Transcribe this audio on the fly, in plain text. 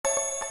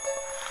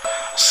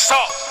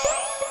Salt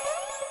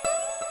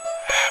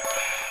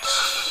happens.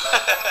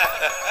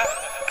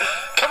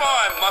 Come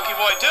on, monkey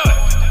boy, do it.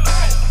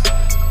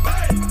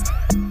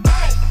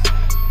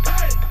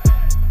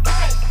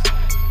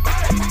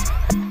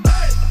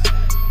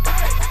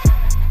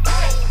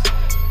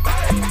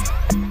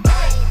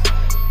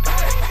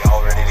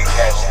 Y'all ready to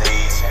catch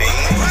these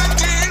beans?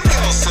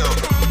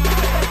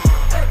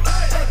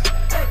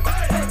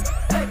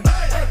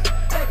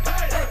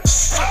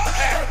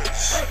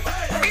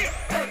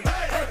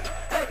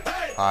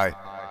 Hi.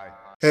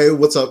 Hey,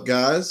 what's up,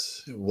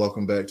 guys?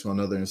 Welcome back to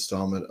another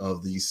installment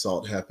of the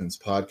Salt Happens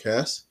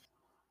podcast.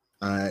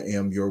 I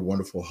am your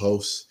wonderful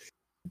host,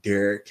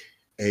 Derek,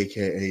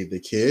 aka The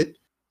Kid.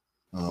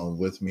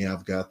 With me,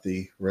 I've got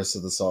the rest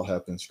of the Salt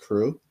Happens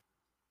crew.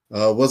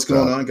 What's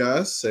going on,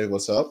 guys? Say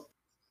what's up.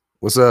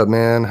 What's up,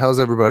 man? How's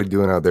everybody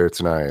doing out there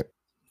tonight?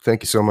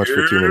 Thank you so much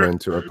for tuning in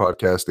to our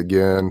podcast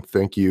again.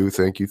 Thank you.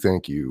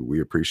 We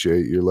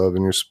appreciate your love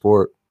and your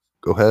support.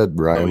 Go ahead,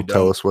 Brian.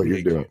 Tell us what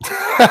you're doing.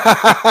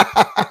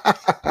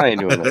 I ain't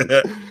doing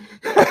that.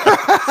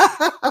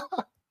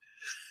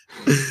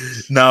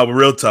 No, but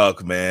real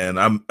talk, man.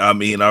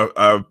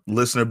 Our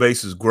listener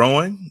base is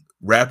growing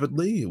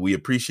rapidly. We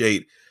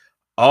appreciate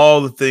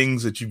all the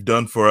things that you've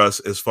done for us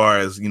as far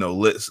as,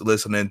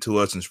 listening to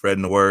us and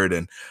spreading the word.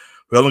 And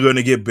we're only going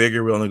to get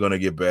bigger. We're only going to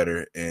get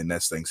better. And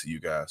that's thanks to you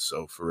guys.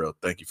 So for real,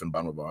 thank you from the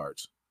bottom of our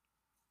hearts.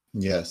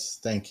 Yes,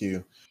 thank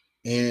you.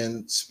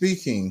 And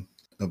speaking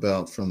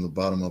about from the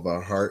bottom of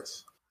our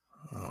hearts,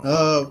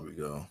 here we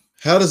go.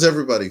 How does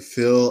everybody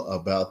feel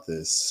about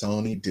this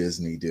Sony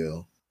Disney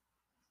deal?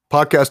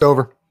 Podcast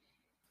over.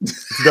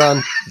 It's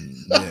done.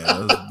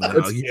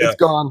 It's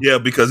gone. Yeah,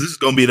 because this is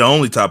going to be the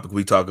only topic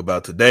we talk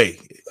about today.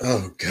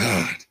 Oh,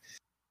 God.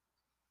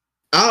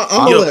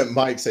 I'm going to let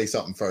Mike say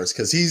something first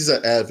because he's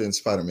an avid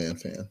Spider-Man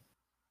fan.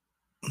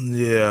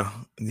 Yeah,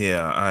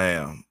 I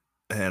am.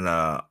 And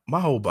my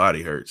whole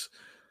body hurts.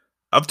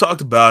 I've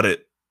talked about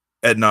it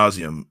ad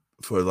nauseum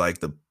for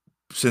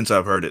since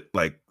I've heard it,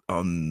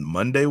 on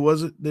Monday,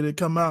 did it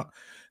come out?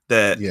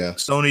 That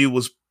Sony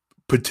was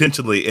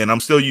potentially, and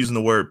I'm still using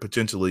the word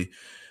potentially,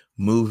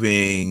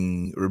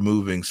 removing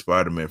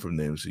Spider-Man from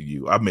the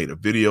MCU. I made a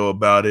video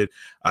about it.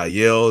 I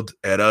yelled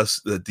at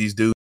these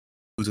dudes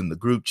in the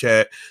group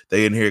chat.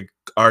 They in here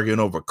arguing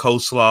over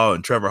coleslaw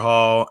and Trevor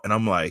Hall, and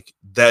I'm like,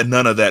 that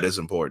none of that is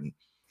important.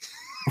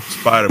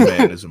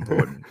 Spider-Man is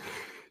important.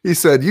 He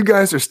said, "You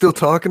guys are still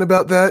talking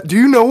about that? Do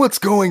you know what's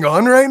going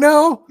on right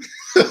now?"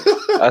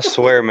 I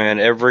swear, man,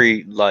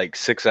 every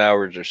 6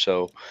 hours or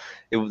so,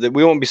 we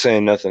won't be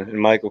saying nothing. And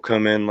Mike will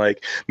come in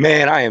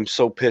man, I am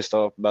so pissed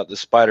off about the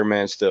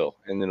Spider-Man still.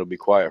 And then it'll be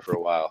quiet for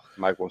a while.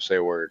 Mike won't say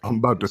a word. I'm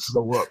about to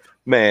throw up.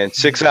 Man,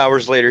 6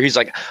 hours later, he's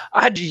like,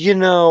 I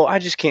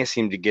just can't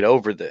seem to get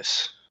over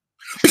this.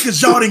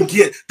 Because y'all didn't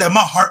get that my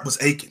heart was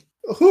aching.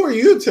 Who are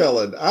you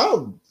telling?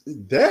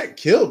 That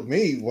killed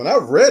me. When I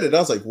read it, I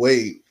was like,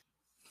 wait,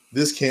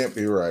 this can't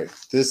be right.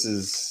 This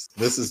is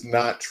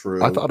not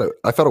true. I thought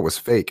it was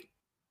fake.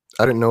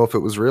 I didn't know if it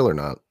was real or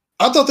not.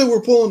 I thought they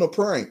were pulling a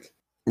prank.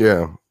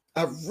 Yeah.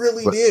 I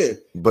really did.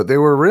 But they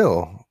were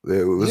real.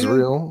 It was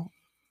real.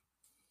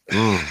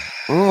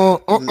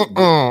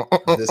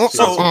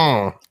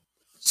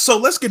 So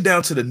let's get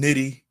down to the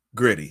nitty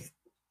gritty.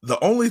 The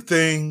only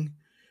thing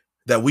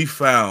that we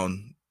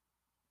found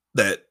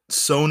that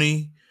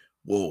Sony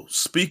will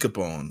speak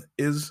upon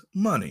is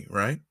money,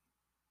 right?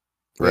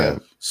 Right.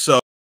 So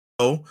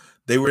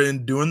they were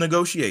doing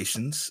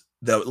negotiations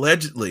that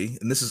allegedly,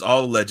 and this is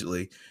all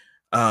allegedly,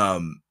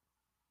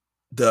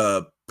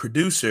 the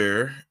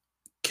producer,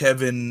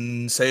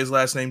 Kevin, say his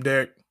last name,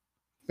 Derek?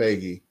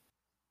 Feige.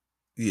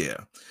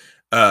 Yeah.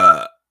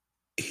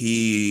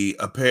 He,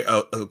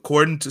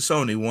 according to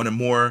Sony, wanted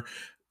more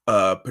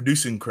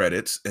producing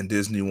credits, and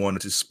Disney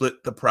wanted to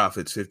split the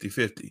profits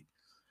 50-50.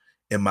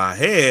 In my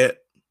head,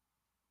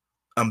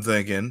 I'm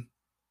thinking,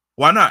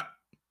 why not?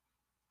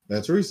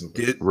 That's reasonable.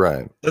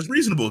 Right. That's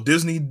reasonable.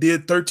 Disney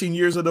did 13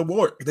 years of the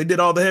work. They did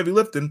all the heavy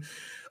lifting.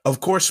 Of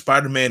course,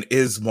 Spider-Man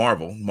is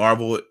Marvel.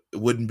 Marvel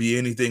wouldn't be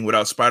anything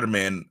without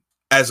Spider-Man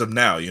as of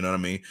now. You know what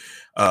I mean?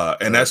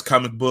 And that's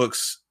comic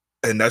books,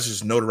 and that's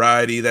just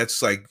notoriety.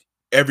 That's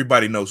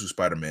everybody knows who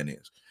Spider-Man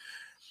is.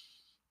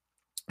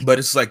 But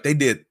it's they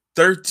did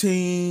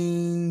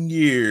 13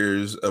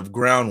 years of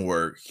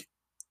groundwork,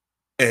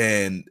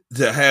 and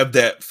to have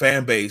that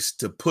fan base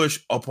to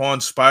push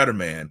upon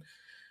Spider-Man.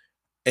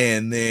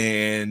 And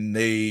then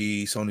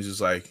Sony's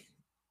just like,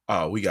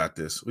 oh, we got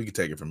this. We can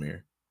take it from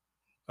here.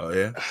 Oh,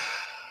 yeah?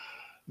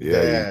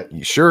 Yeah,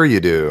 sure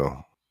you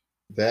do.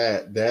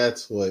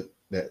 That's what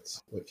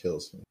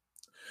kills me.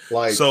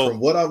 From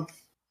what I've...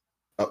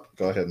 Oh,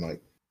 go ahead,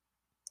 Mike.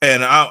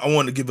 And I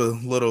want to give a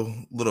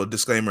little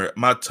disclaimer.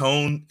 My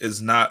tone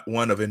is not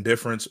one of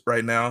indifference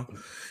right now.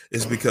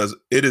 It's because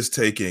it is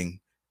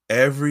taking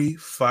every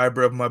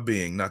fiber of my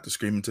being not to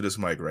scream into this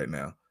mic right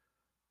now.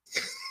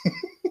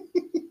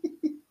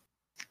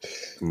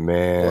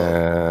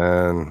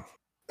 Man.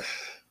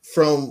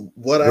 From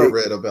what I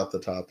read about the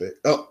topic.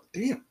 Oh,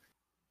 damn.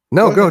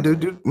 No, go,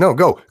 dude. No,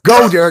 go,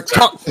 Derek.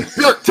 Talk,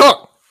 Derek.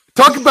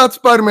 Talk about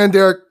Spider-Man,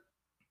 Derek.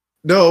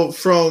 No,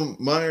 from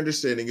my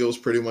understanding, it was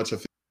pretty much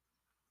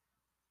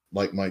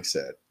like Mike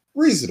said,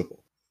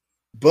 reasonable.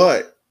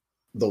 But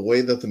the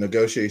way that the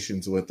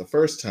negotiations went the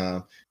first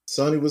time,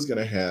 Sony was going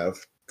to have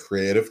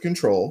creative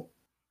control,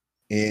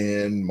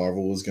 and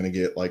Marvel was going to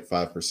get like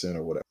 5%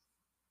 or whatever.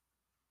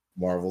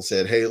 Marvel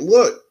said, "Hey,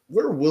 look,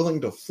 we're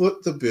willing to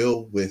foot the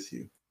bill with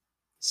you,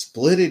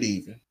 split it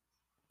even."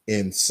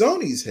 In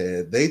Sony's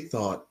head, they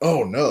thought,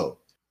 "Oh no,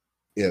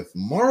 if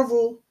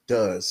Marvel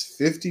does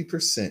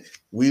 50%,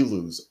 we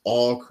lose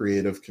all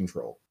creative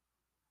control.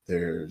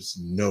 There's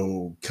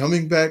no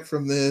coming back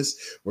from this.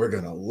 We're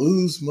going to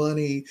lose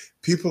money.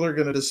 People are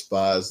going to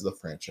despise the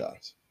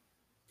franchise."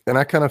 And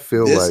I kind of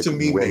feel this like to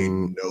me made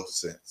no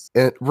sense.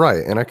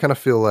 Right. And I kind of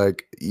feel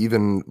like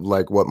even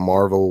like what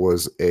Marvel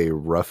was a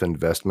rough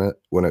investment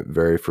when it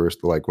very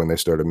first, like when they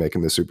started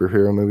making the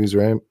superhero movies,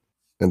 right?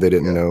 And they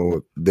didn't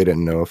know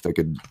if they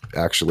could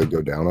actually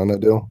go down on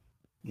that deal.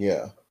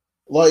 Yeah.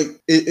 Like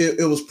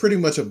it was pretty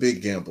much a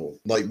big gamble.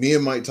 Like me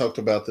and Mike talked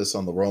about this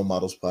on the Role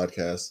Models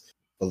podcast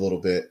a little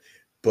bit,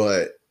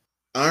 but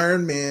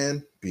Iron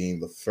Man being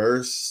the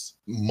first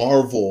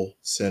Marvel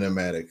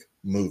cinematic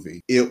movie,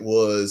 it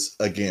was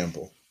a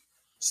gamble.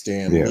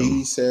 Stan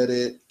Lee said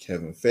it,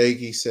 Kevin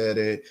Feige said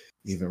it,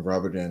 even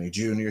Robert Downey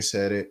Jr.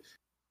 said it.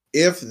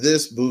 If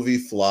this movie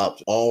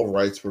flopped, all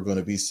rights were going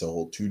to be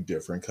sold to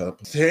different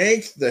companies.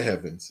 Thank the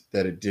heavens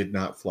that it did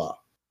not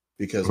flop,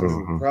 because we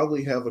would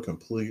probably have a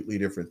completely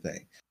different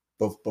thing.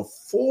 But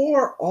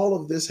before all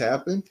of this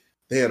happened,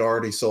 they had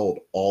already sold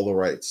all the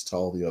rights to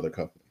all the other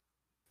companies.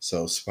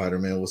 So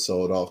Spider-Man was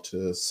sold off to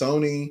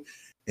Sony,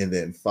 and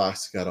then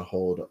Fox got a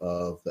hold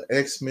of the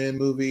X-Men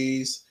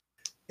movies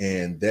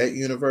and that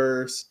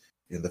universe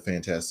and the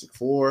Fantastic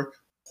Four,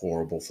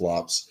 horrible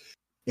flops.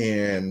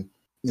 And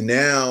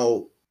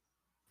now,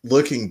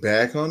 looking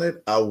back on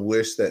it, I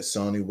wish that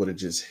Sony would have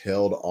just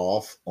held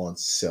off on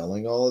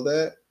selling all of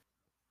that,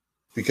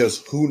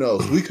 because who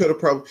knows?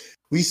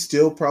 We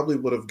still probably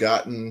would have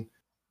gotten,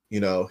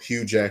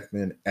 Hugh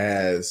Jackman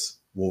as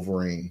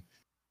Wolverine.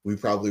 We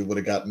probably would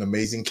have gotten an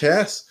amazing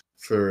cast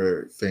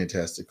for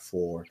Fantastic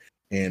Four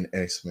and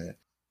X-Men.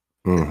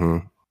 Mm-hmm.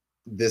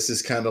 This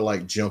is kind of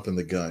like jumping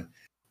the gun.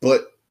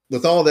 But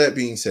with all that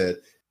being said,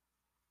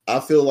 I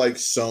feel like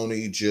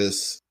Sony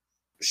just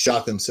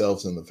shot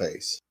themselves in the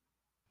face.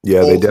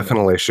 Yeah, they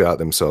definitely shot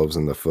themselves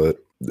in the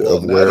foot.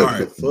 Well, not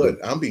in the foot.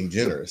 I'm being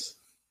generous.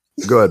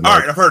 Go ahead, Mike. All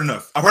right, I've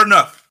heard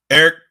enough.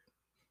 Eric.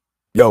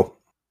 Yo.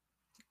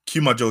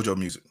 Cue my JoJo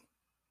music.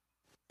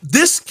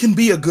 This can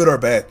be a good or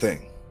bad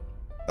thing.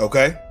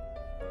 Okay?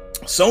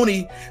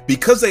 Sony,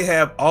 because they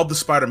have all the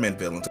Spider-Man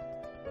villains,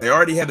 they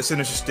already had the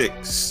Sinister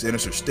Six.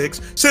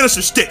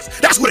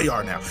 That's what they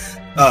are now.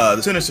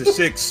 The Sinister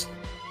Six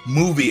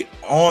movie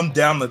on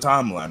down the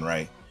timeline,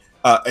 right?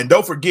 And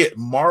don't forget,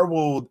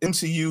 Marvel,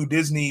 MCU,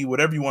 Disney,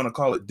 whatever you want to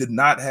call it, did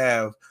not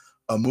have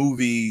a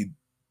movie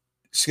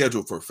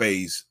scheduled for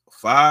Phase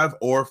 5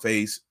 or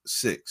Phase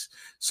 6.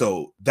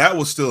 So that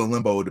was still in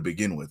limbo to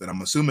begin with. And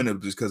I'm assuming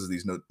it was because of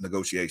these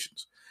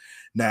negotiations.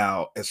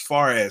 Now, as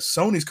far as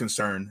Sony's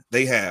concerned,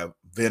 they have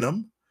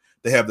Venom.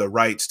 They have the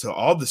rights to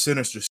all the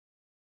Sinister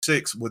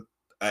Six with,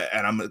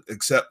 and I'm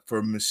except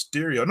for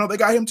Mysterio. No, they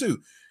got him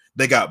too.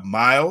 They got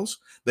Miles.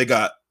 They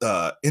got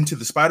Into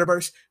the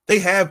Spider-Verse. They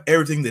have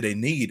everything that they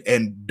need.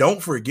 And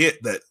don't forget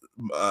that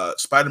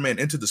Spider-Man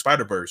Into the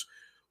Spider-Verse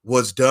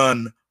was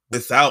done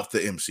without the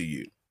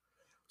MCU.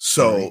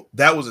 So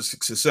that was a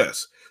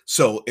success.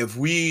 So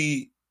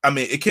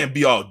it can't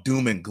be all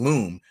doom and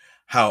gloom.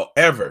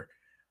 However,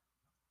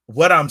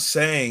 what I'm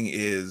saying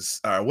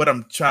is, what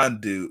I'm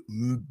trying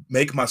to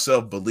make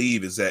myself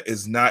believe is that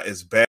it's not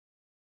as bad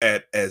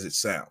as it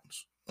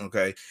sounds.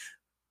 Okay.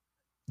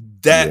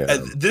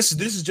 This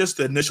is just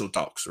the initial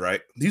talks,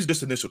 right? These are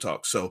just initial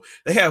talks. So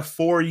they have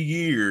 4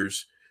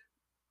 years,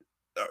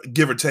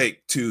 give or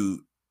take,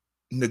 to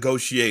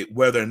negotiate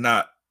whether or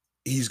not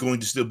he's going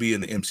to still be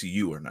in the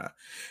MCU or not.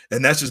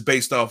 And that's just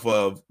based off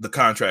of the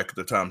contract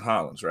of Tom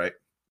Holland's, right?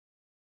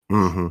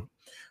 Mm-hmm.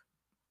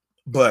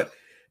 But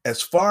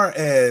as far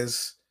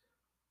as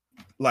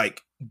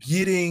like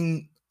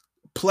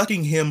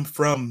plucking him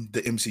from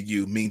the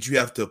MCU means you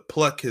have to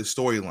pluck his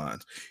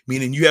storylines,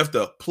 meaning you have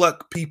to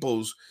pluck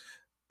people's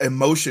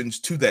emotions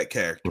to that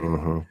character.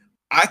 Mm-hmm.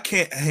 I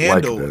can't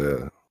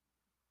handle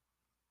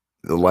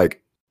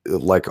like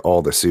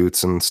all the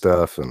suits and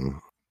stuff, and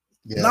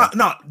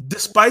not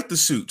despite the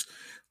suits,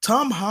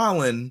 Tom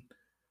Holland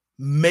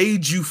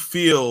made you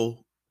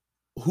feel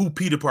who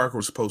Peter Parker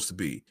was supposed to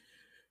be.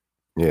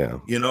 Yeah,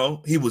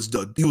 he was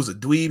a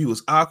dweeb, he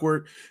was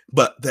awkward,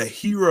 but the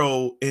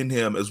hero in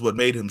him is what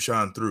made him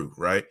shine through,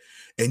 right?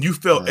 And you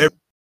felt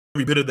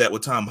every bit of that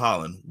with Tom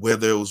Holland,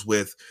 whether it was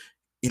with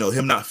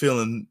him not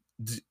feeling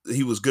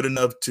he was good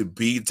enough to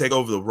take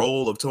over the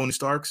role of Tony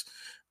Stark's,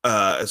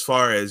 as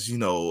far as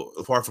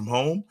Far From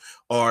Home,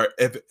 or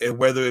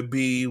whether it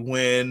be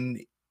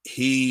when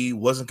he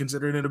wasn't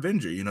considered an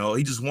Avenger.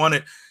 He just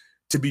wanted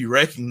to be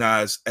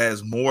recognized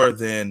as more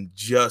than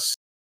just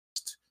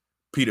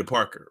Peter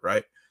Parker,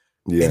 right?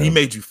 Yeah. And he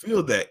made you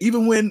feel that.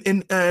 Even when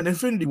in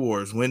Infinity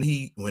Wars, when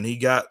he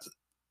got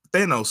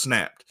Thanos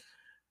snapped,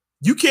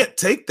 you can't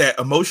take that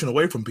emotion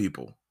away from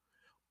people.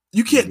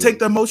 You can't take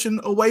the emotion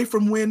away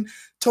from when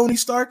Tony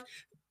Stark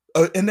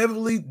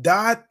inevitably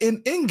died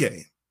in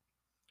Endgame.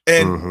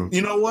 And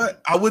you know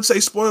what? I would say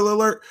spoiler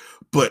alert,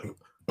 but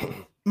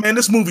man,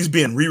 this movie's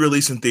being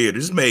re-released in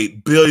theaters. It's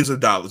made billions of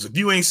dollars. If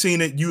you ain't seen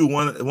it, you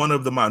one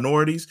of the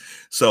minorities.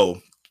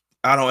 So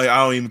I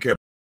don't even care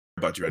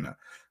about you right now.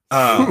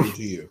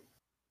 To you.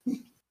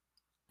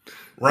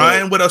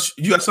 Ryan, what else?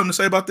 You got something to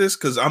say about this?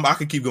 Because I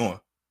can keep going.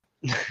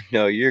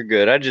 No, you're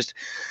good.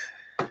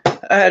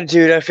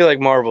 Dude, I feel like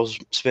Marvel's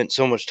spent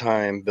so much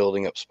time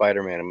building up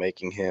Spider-Man and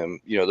making him,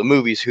 the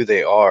movies who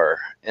they are,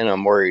 and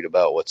I'm worried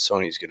about what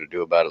Sony's going to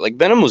do about it. Like,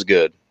 Venom was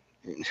good.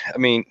 I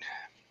mean,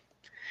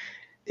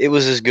 it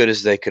was as good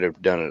as they could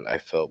have done it, I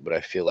felt, but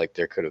I feel like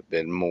there could have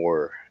been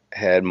more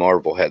had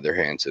Marvel had their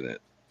hands in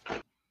it.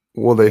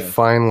 Well, they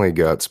finally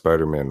got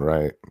Spider-Man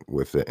right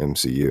with the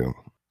MCU.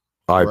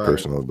 I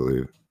personally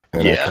believe.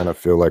 And I kind of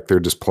feel like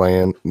they're just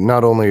playing.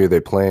 Not only are they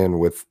playing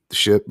with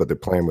shit, but they're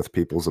playing with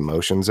people's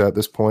emotions at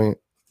this point.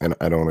 And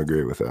I don't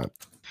agree with that.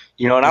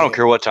 And I don't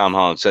care what Tom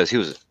Holland says. He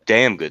was a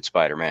damn good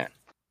Spider-Man.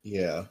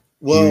 Yeah.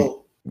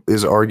 Well, he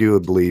is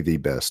arguably the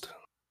best.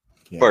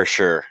 Yeah. For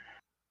sure.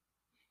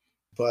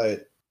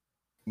 But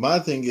my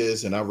thing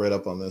is, and I read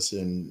up on this,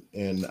 and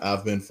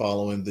I've been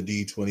following the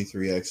D23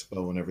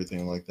 Expo and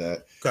everything like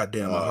that.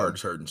 Goddamn, my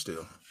heart's hurting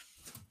still.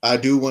 I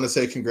do want to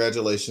say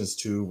congratulations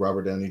to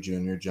Robert Downey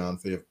Jr., John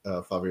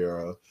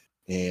Favreau,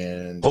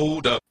 and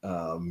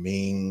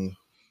Ming.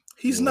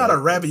 He's not a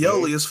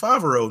ravioli, it's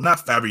Favreau,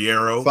 not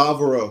Favreau.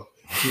 Favreau.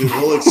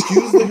 Well,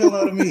 excuse the hell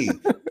out of me.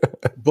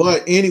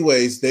 But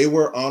anyways, they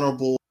were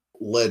honorable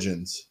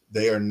legends.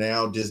 They are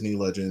now Disney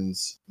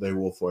legends. They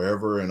will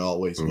forever and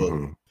always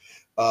will.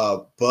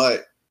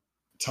 But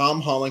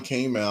Tom Holland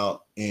came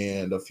out,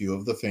 and a few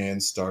of the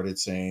fans started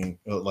saying,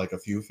 like a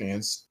few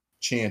fans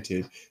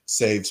chanted,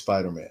 "Save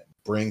Spider-Man,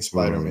 bring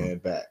Spider-Man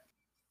back."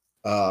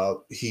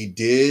 He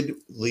did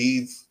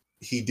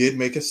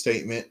make a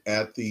statement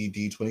at the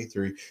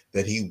D23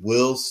 that he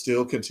will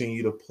still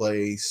continue to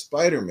play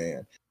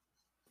Spider-Man,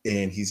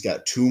 and he's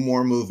got 2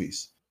 more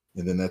movies,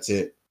 and then that's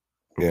it.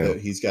 Yeah,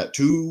 he's got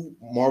 2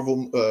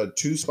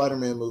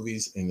 Spider-Man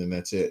movies, and then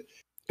that's it.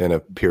 In a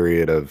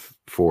period of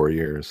 4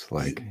 years,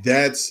 like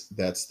that's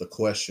the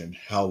question.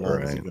 How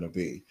long is it going to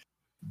be?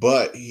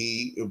 But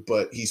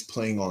he's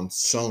playing on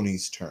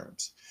Sony's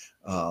terms.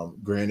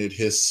 Granted,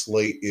 his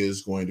slate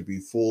is going to be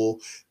full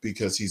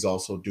because he's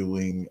also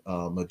doing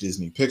a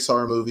Disney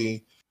Pixar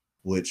movie,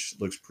 which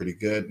looks pretty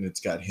good, and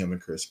it's got him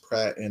and Chris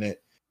Pratt in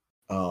it.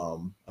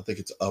 I think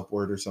it's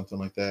Upward or something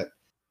like that.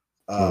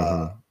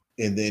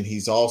 And then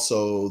he's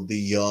also the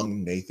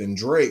young Nathan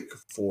Drake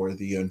for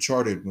the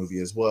Uncharted movie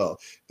as well,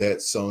 that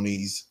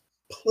Sony's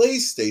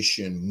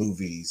PlayStation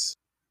movies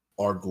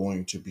are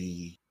going to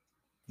be,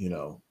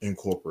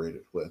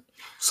 incorporated with.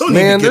 So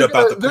need to get up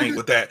out the paint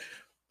with that.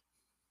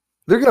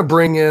 They're going to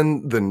bring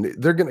in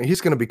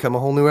he's going to become a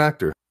whole new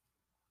actor,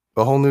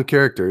 a whole new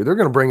character. They're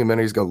going to bring him in.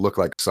 He's going to look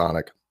like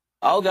Sonic.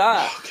 Oh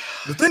God.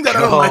 The thing that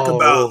I don't like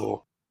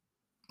about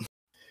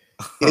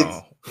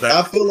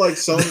I feel like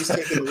Sony's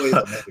taking away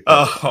the magic.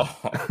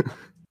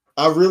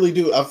 I really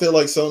do. I feel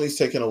like Sony's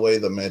taking away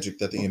the magic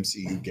that the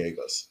MCU gave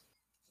us.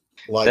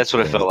 Like, that's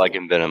what it felt like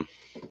in Venom.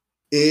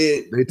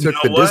 They took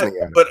the Disney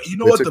out of it. But you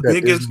know what the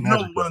biggest,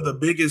 one of the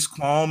biggest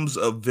qualms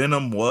of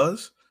Venom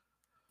was?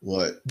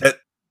 What? That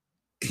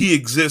he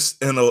exists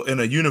in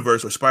a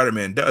universe where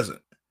Spider-Man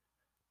doesn't.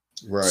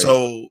 Right.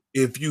 So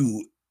if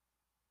you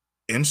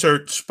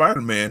insert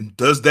Spider-Man,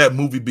 does that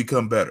movie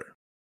become better?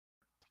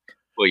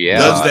 Well, yeah.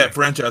 Does that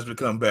franchise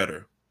become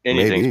better?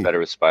 Anything's better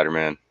with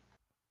Spider-Man.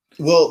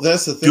 Well,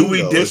 that's the thing. Do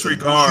we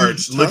disregard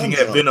looking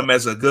at Venom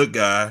as a good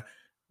guy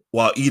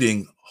while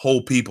eating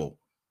whole people?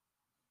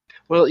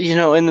 Well,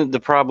 and the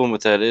problem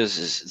with that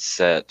is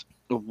that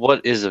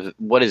what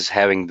is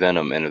having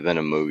Venom in a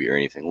Venom movie or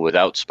anything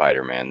without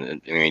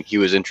Spider-Man? I mean, he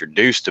was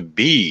introduced to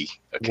be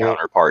a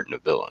counterpart and a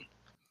villain.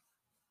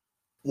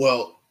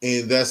 Well,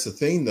 and that's the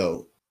thing,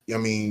 though. I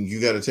mean,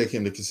 you got to take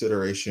into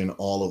consideration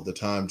all of the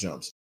time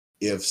jumps.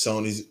 If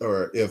Sony's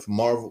or if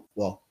Marvel,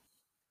 well,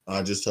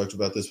 I just talked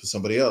about this with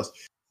somebody else.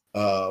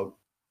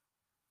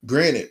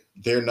 Granted,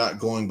 they're not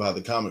going by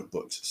the comic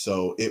books,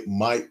 so it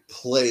might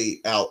play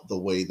out the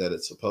way that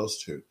it's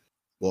supposed to,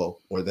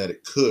 or that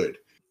it could,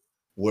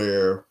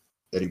 where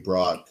Eddie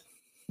Brock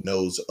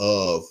knows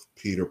of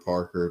Peter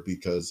Parker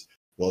because,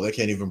 well, they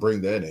can't even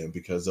bring that in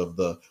because of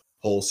the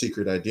whole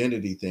secret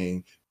identity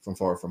thing from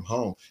Far From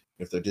Home.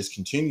 If they're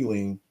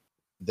discontinuing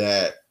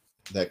that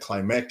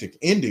climactic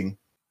ending,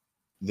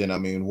 then I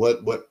mean,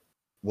 what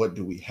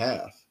do we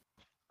have?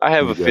 I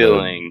have a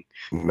feeling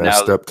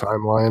messed up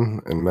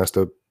timeline and messed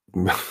up.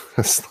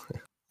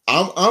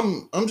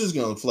 I'm just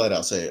gonna flat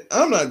out say it.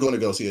 I'm not going to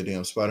go see a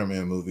damn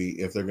Spider-Man movie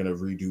if they're gonna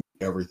redo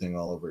everything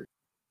all over.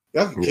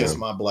 Y'all can kiss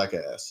my black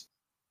ass.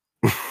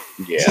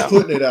 Yeah, just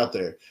putting it out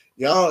there,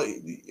 y'all.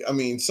 I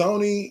mean,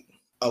 Sony.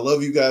 I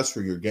love you guys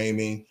for your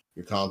gaming,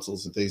 your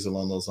consoles, and things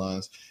along those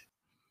lines.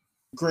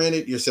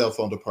 Granted, your cell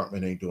phone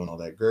department ain't doing all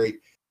that great,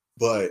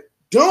 but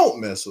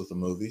don't mess with the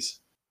movies.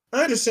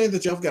 I understand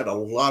that y'all got a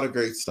lot of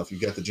great stuff. You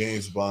got the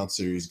James Bond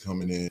series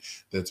coming in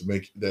that's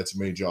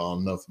made y'all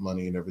enough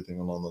money and everything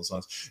along those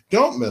lines.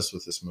 Don't mess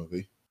with this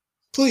movie.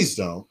 Please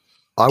don't.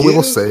 I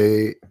will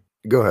say,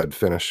 go ahead,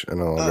 finish,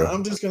 and I'll go.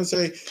 I'm just gonna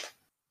say,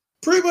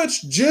 pretty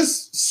much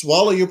just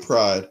swallow your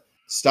pride.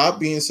 Stop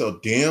being so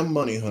damn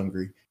money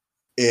hungry,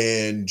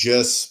 and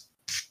just,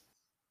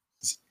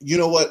 you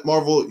know what,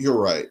 Marvel, you're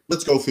right.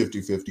 Let's go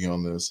 50-50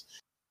 on this.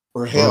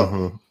 Or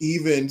hell,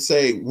 even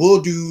say we'll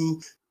do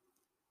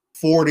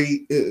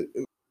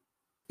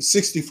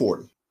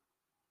 60-40.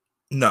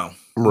 No,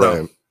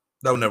 right. No,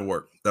 that would never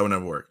work. That would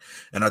never work.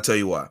 And I'll tell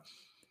you why.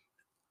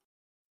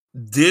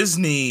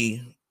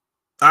 Disney,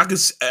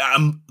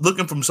 I'm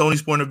looking from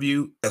Sony's point of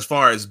view as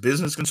far as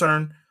business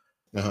concerned.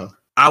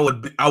 I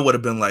would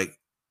have been like,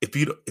 if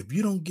you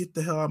don't get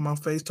the hell out of my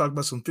face, talk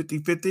about some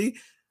 50-50,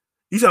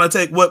 you trying to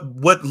take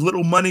what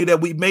little money that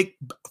we make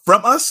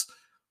from us?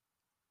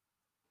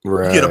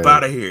 Right. Get up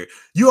out of here.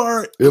 You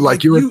are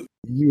like you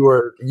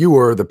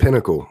are the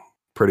pinnacle,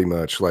 pretty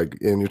much. Like,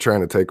 and you're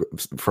trying to take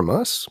from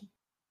us.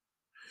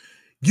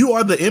 You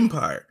are the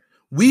empire.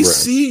 We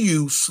see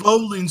you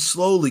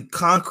slowly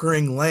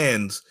conquering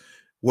lands,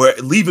 where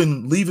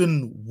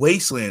leaving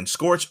wasteland,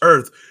 scorched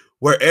earth,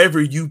 wherever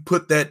you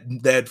put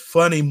that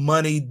funny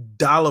money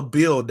dollar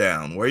bill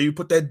down, where you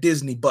put that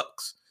Disney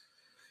bucks.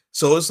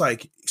 So it's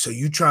like, so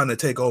you trying to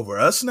take over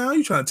us now?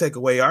 You trying to take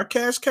away our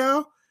cash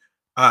cow?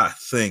 I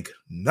think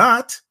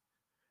not.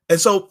 And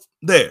so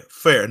there,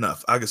 fair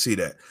enough. I can see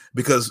that,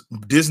 because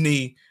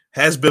Disney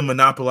has been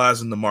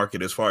monopolizing the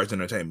market as far as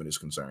entertainment is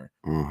concerned.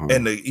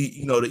 And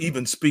to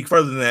even speak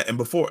further than that, and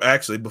before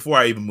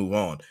I even move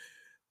on,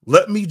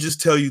 let me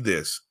just tell you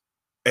this.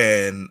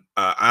 And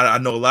I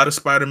know a lot of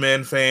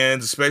Spider-Man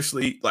fans,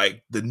 especially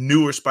like the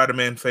newer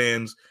Spider-Man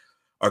fans,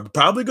 are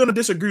probably going to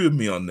disagree with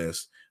me on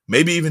this.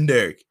 Maybe even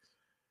Derek.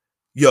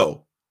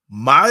 Yo,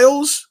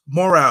 Miles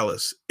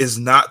Morales is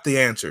not the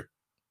answer.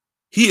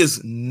 He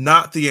is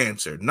not the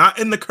answer. Not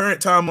in the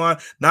current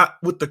timeline, not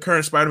with the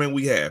current Spider-Man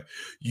we have.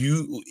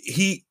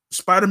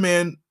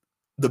 Spider-Man,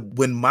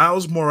 when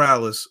Miles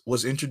Morales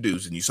was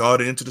introduced and you saw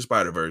it into the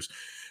Spider-Verse,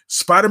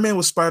 Spider-Man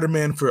was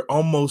Spider-Man for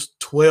almost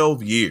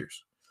 12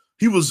 years.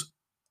 He was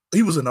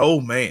an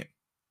old man,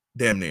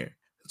 damn near.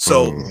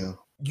 So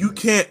you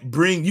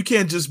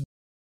can't just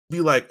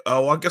be like,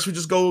 oh, I guess we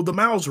just go the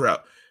Miles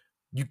route.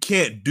 You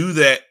can't do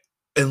that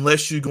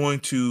unless you're going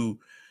to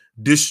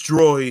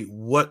destroy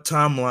what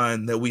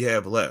timeline that we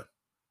have left.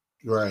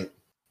 Right.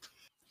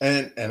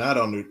 And I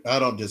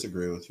don't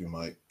disagree with you,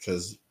 Mike,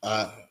 because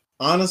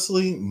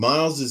honestly,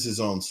 Miles is his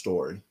own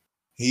story.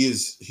 He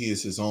is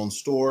his own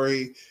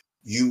story.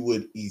 You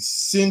would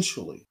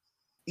essentially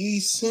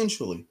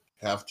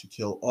have to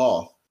kill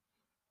off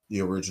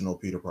the original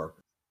Peter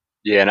Parker.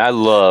 Yeah, and I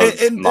love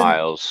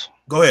Miles.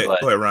 Go ahead,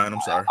 Ryan.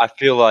 I'm sorry. I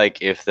feel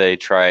like if they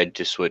tried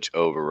to switch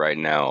over right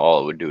now,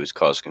 all it would do is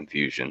cause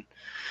confusion.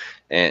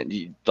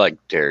 And like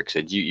Derek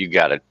said, you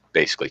got to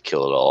basically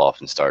kill it all off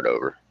and start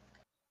over.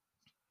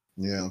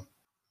 Yeah.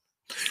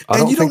 I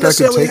don't think I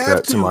can take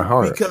that to my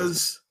heart.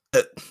 Because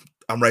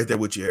I'm right there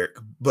with you, Eric.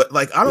 But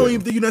like, I don't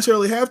even think you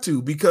necessarily have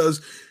to,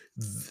 because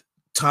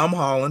Tom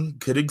Holland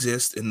could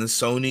exist in the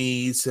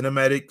Sony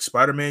Cinematic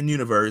Spider-Man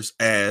universe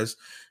as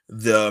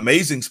the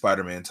Amazing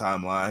Spider-Man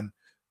timeline,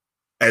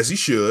 as he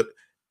should,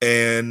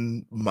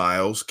 and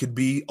Miles could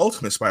be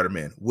Ultimate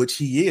Spider-Man, which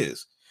he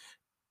is.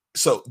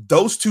 So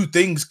those two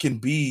things can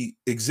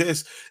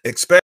exist,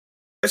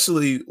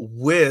 especially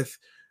with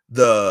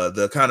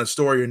the kind of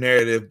story or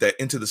narrative that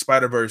Into the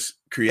Spider-Verse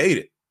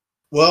created.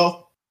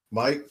 Well,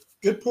 Mike,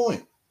 good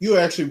point. You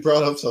actually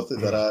brought up something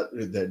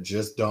that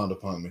just dawned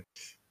upon me.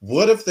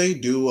 What if they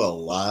do a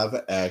live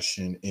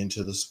action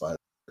Into the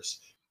Spider-Verse?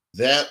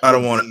 That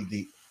would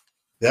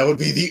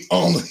be the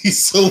only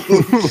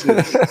solution.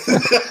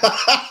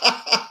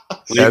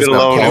 Leave it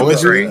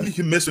alone. You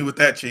can miss me with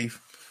that,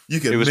 Chief. You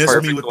can miss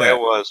me with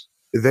that.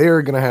 They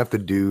are going to have to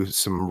do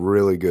some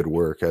really good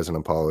work as an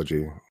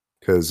apology,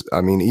 because I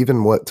mean,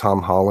 even what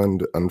Tom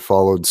Holland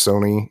unfollowed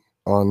Sony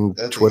on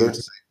Twitter,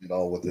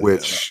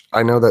 which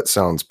I know that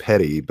sounds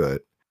petty,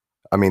 but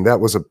I mean, that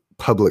was a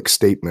public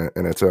statement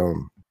in its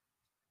own,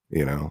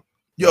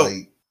 Yo,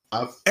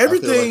 I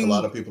everything. feel like a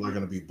lot of people are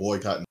going to be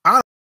boycotting.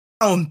 I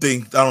don't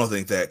think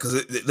that,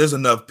 because there's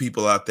enough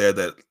people out there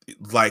that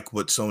like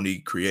what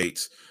Sony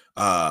creates.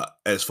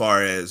 As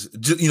far as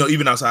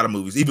even outside of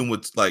movies, even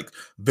with like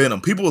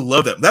Venom, people would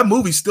love that. That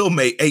movie still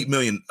made $8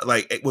 million.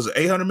 Like, was it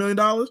 $800 million?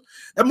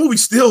 That movie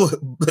was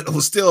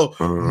still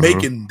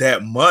making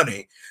that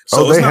money.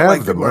 So it's not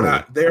like people are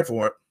not there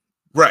for it,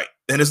 right?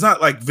 And it's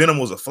not like Venom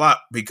was a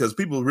flop, because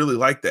people really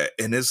like that.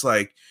 And it's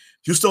like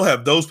you still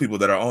have those people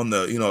that are on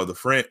the the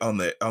front on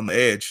the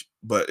edge,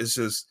 but it's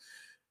just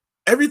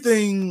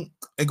everything.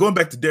 And going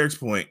back to Derek's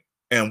point,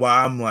 and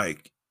why I'm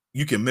like,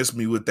 you can miss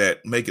me with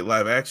that, make it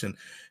live action.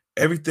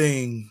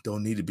 Everything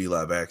don't need to be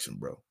live action,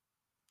 bro.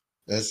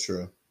 That's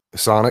true.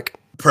 Sonic.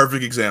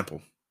 Perfect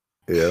example.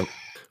 Yeah.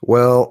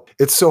 Well,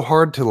 it's so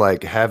hard to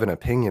like have an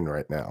opinion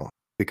right now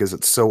because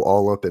it's so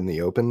all up in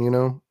the open, you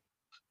know?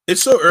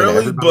 It's so early,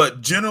 everybody-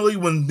 but generally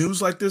when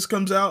news like this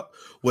comes out,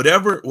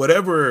 whatever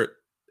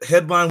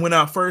headline went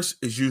out first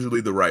is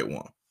usually the right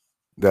one.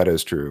 That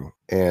is true.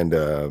 And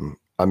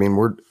I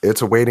mean,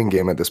 it's a waiting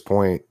game at this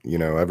point. You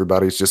know,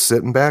 everybody's just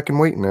sitting back and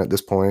waiting at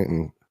this point.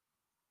 And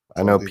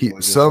I know people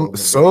are just some holding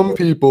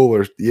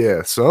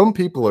some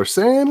people are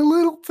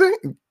saying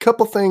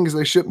couple things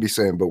they shouldn't be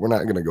saying, but we're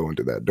not going to go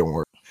into that. Don't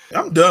worry.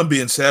 I'm done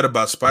being sad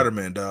about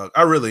Spider-Man, dog.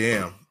 I really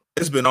am.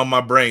 It's been on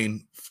my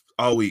brain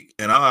all week,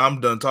 and I'm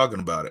done talking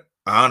about it.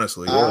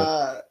 Honestly,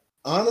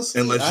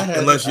 Honestly,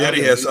 unless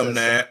Yeti has something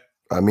to add.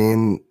 I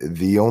mean,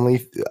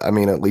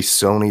 at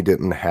least Sony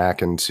didn't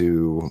hack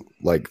into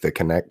like the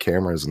Kinect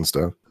cameras and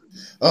stuff.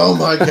 Oh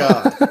my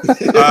god!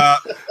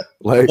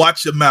 Like,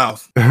 Watch your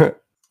mouth.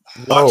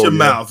 Watch your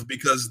mouth,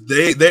 because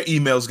their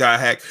emails got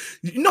hacked.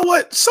 You know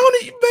what,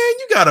 Sony, man,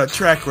 you got a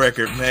track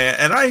record, man.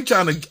 And I ain't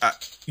trying to.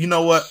 You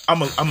know what? I'm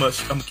gonna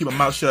keep my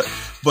mouth shut.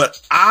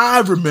 But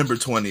I remember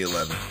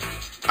 2011.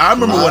 I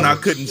remember when I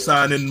couldn't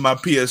sign in my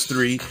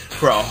PS3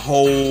 for a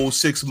whole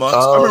 6 months.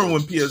 I remember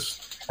when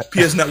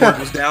PS Network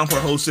was down for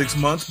a whole 6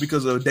 months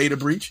because of a data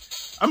breach.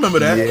 I remember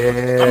that.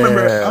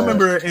 Yeah. I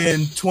remember in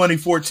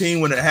 2014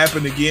 when it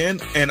happened again,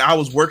 and I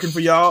was working for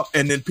y'all,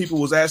 and then people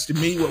was asking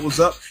me what was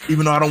up,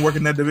 even though I don't work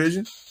in that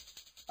division.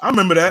 I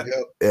remember that.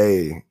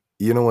 Hey,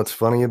 you know what's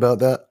funny about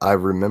that? I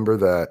remember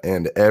that,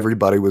 and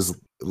everybody was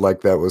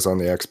like, that was on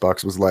the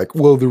Xbox, was like,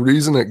 well, the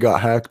reason it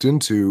got hacked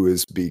into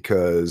is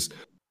because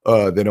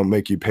they don't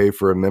make you pay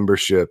for a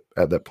membership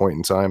at that point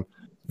in time.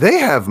 They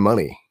have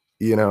money,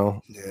 you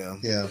know.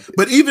 Yeah.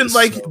 But even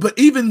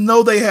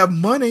though they have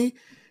money,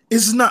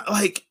 it's not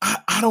like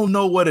I don't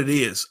know what it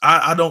is.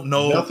 I don't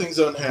know. Nothing's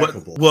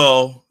unhackable.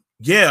 Well,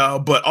 yeah,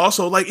 but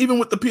also like even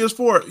with the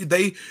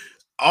PS4,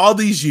 all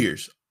these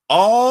years,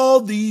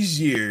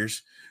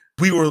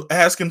 we were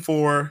asking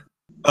for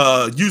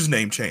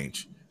username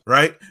change,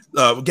 right?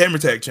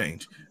 Gamertag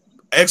change.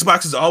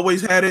 Xbox has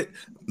always had it.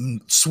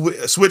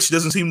 Switch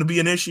doesn't seem to be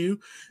an issue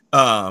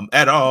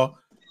at all.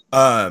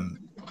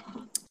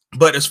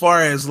 But as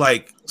far as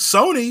like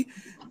Sony,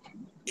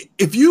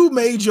 if you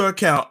made your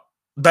account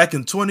back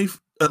in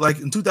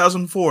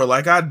 2004,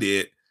 like I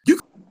did, you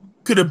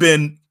could have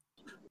been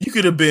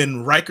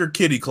Riker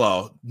Kitty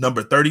Claw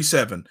number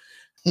 37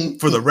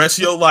 for the rest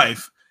of your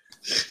life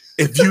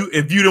if you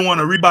didn't want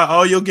to rebuy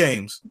all your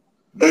games.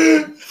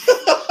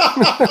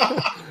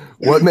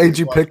 What made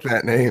you pick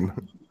that name?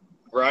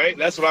 Right?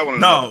 That's what I want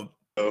to know.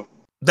 No,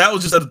 that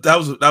was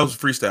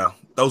freestyle.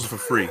 That was for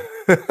free.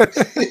 So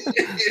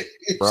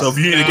if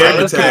you need a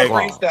gamer tag,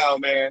 freestyle,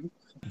 man.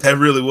 that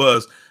really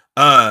was.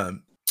 But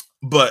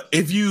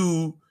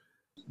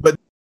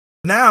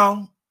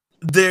now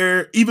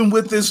even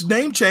with this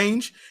name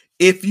change,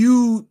 if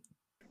you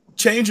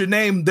change your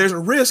name, there's a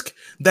risk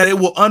that it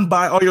will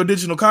unbuy all your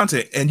digital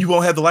content and you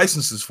won't have the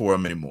licenses for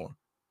them anymore.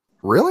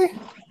 Really?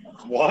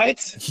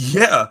 What?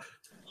 Yeah,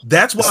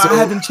 that's why I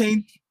haven't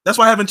changed. That's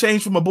why I haven't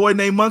changed from a boy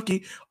named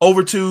Monkey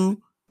over to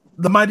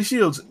the Mighty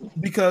Shields,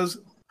 because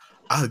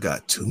I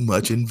got too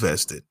much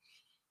invested.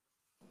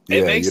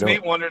 It makes me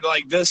wonder,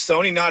 like, does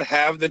Sony not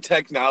have the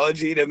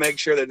technology to make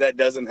sure that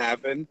doesn't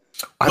happen?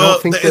 I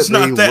don't think it's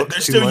not that. look They're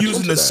too still much using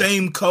into the that.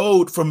 same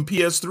code from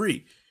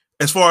PS3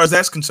 as far as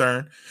that's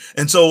concerned.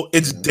 And so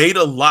it's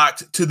data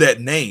locked to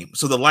that name.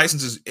 So the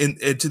license is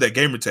into that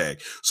gamer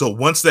tag. So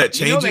once that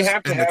changes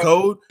in the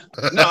code.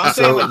 No, I'm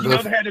saying, like, the-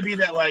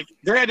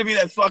 there had to be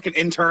that fucking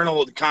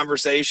internal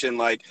conversation.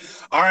 Like,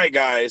 all right,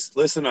 guys,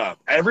 listen up.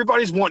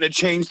 Everybody's wanting to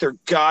change their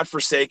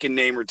godforsaken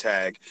namer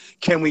tag.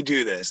 Can we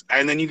do this?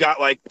 And then you got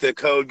like the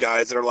code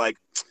guys that are like,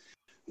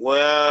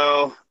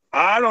 well,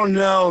 I don't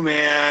know,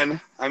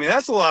 man. I mean,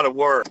 that's a lot of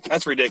work.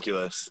 That's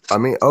ridiculous. I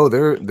mean,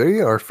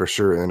 they are for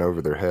sure in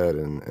over their head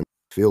and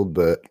field,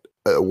 but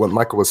what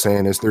Michael was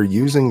saying is they're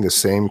using the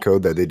same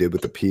code that they did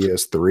with the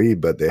PS3,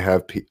 but they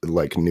have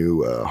like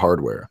new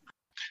hardware.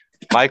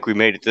 Mike, we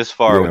made it this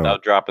far Yeah.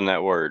 without dropping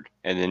that word,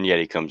 and then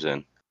Yeti comes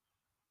in.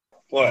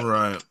 What?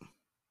 Right.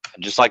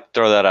 I'd just like to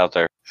throw that out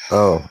there.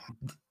 Oh,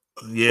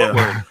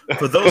 Yeah.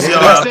 For those of Did y'all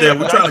I out say- there, did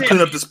we're I trying say- to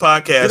clean up this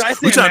podcast. did I say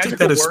We're a trying to take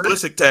that magical word?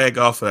 explicit tag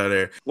off of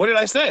there. What did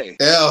I say?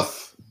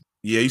 F.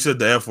 Yeah, you said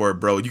the F word,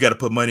 bro. You got to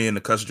put money in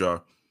the cuss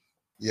jar.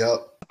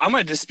 Yep. I'm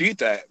going to dispute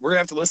that. We're going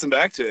to have to listen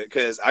back to it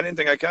because I didn't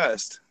think I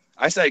cussed.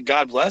 I said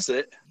God bless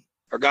it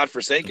or God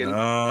forsaken.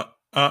 No,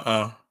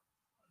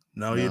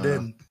 you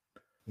didn't.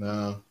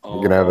 No.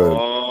 We're gonna have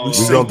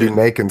we're gonna be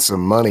making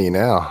some money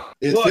now.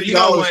 It's Well, you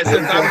know what?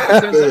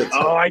 $50.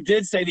 Oh, I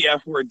did say the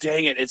F word.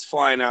 Dang it. It's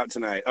flying out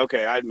tonight.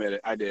 Okay, I admit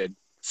it. I did.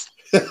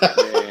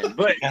 Man,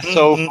 but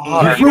So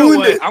yeah, you know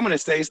what? I'm gonna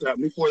say something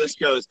before this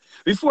goes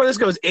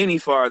any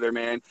farther,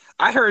 man.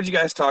 I heard you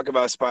guys talk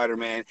about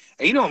Spider-Man,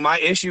 and you know what my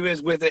issue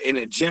is with it in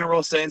a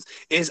general sense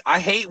is I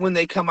hate when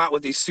they come out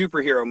with these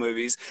superhero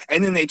movies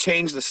and then they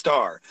change the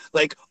star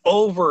like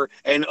over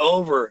and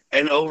over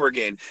and over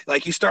again.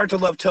 Like you start to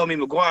love Tobey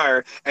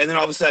Maguire, and then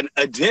all of a sudden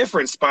a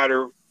different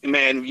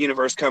Man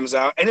universe comes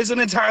out and it's an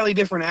entirely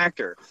different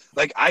actor.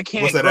 Like I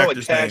can't What's that grow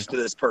actor's attached name?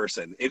 to this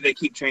person if they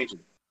keep changing.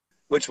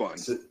 Which one?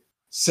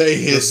 Say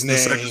his The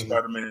second name.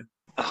 Spider-Man.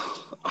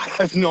 I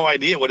have no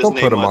idea what his Don't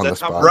name put him was. on the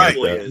That's how spot Right.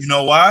 forgettable he is. You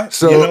know why?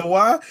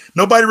 So-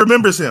 Nobody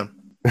remembers him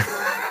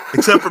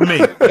except for me.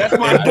 That's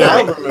my And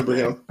I point. remember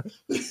him.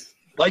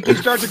 Like you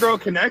start to grow a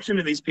connection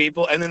to these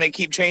people, and then they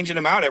keep changing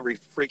them out every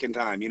freaking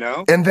time. You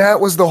know. And that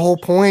was the whole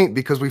point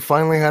because we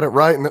finally had it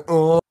right. And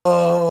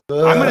I'm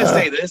gonna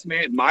say this,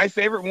 man. My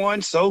favorite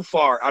one so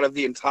far out of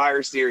the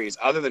entire series,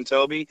 other than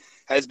Toby,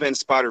 has been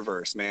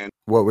Spider-Verse. Man,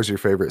 what was your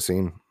favorite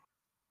scene?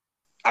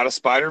 out of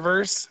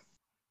Spider-Verse.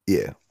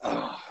 Yeah.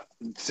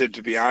 To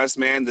be honest,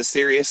 man, the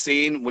serious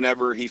scene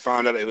whenever he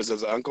found out it was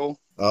his uncle.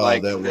 Oh,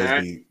 Like that was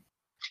that? the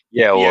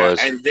Yeah, it was.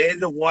 And then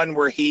the one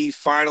where he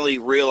finally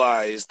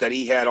realized that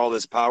he had all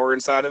this power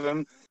inside of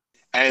him,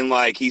 and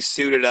like he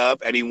suited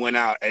up and he went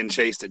out and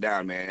chased it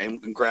down, man,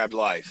 and grabbed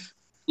life.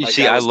 You Like,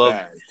 see, that I was love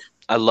bad.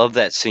 I love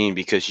that scene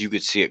because you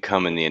could see it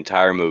coming the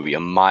entire movie, a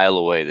mile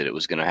away that it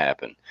was going to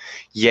happen.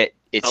 Yet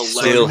it Oh,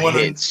 still you wanna-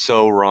 hit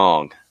so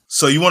wrong.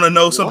 So you want to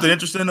know something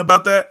interesting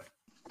about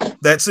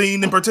that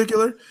scene in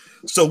particular?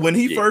 So when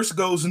he Yeah. first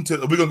goes into,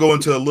 we're gonna go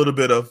into a little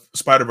bit of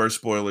Spider-Verse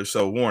spoilers,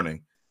 so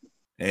warning.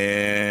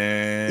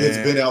 And it's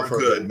been out we're for a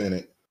good. good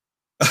minute.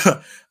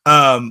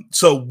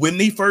 So when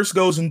he first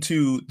goes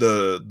into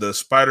the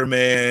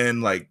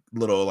Spider-Man like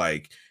little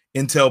like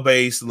intel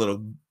base,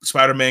 little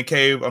Spider-Man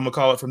cave, I'm gonna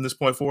call it from this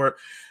point forward,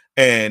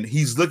 and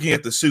he's looking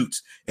at the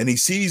suits and he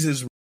sees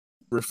his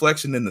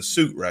reflection in the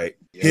suit, right?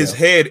 His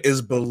head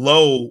is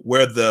below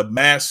where the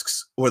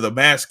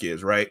mask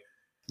is, right?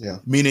 Yeah.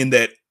 Meaning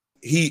that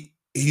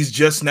he's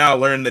just now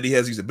learned that he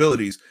has these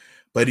abilities,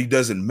 but he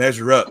doesn't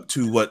measure up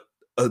to what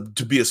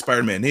to be a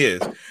Spider-Man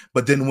is.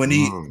 But then when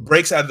he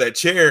breaks out of that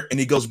chair and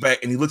he goes back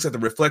and he looks at the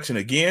reflection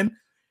again,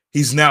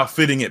 he's now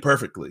fitting it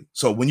perfectly.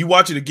 So when you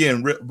watch it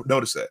again,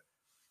 notice that.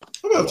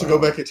 I'm about to go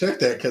back and check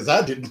that because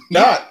I did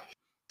not.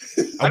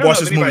 I I've don't watched know if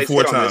this movie anybody's 4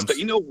 hit on this, times. but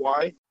you know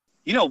why?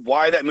 You know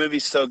why that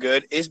movie's so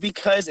good is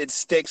because it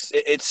sticks.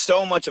 It's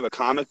so much of a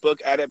comic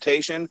book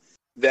adaptation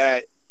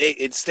that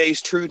it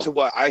stays true to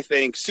what I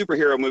think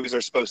superhero movies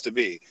are supposed to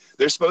be.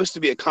 They're supposed to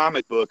be a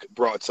comic book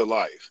brought to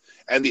life,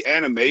 and the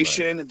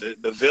animation,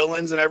 the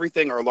villains, and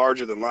everything are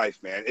larger than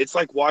life. Man, it's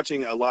like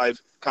watching a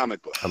live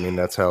comic book. I mean,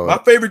 that's how My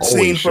it favorite always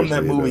scene from should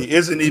that be, movie though.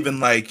 isn't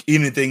even like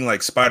anything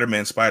like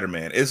Spider-Man.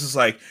 It's just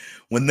like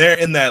when they're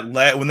in that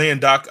lab, when they're in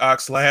Doc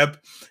Ock's lab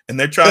and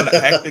they're trying to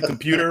hack the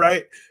computer,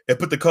 right? And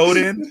put the code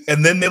in,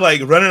 and then they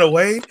like running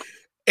away.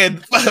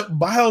 And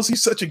Miles,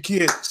 he's such a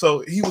kid. So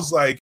he was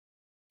like,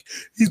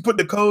 he's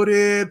putting the code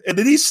in, and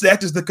then he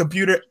snatches the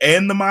computer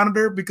and the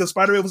monitor because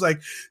Spider-Man was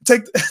like,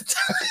 take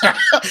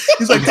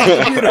he's like, take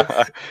the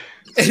computer.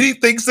 And he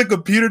thinks the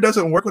computer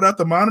doesn't work without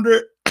the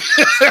monitor.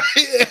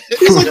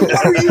 He's like,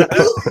 what are you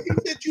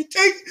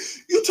doing?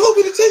 You told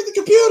me to take the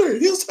computer.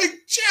 He was like,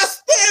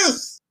 just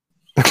this.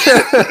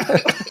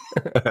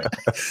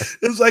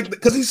 It was like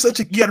because he's such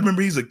a you gotta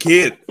remember he's a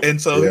kid,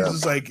 and so Yeah. he's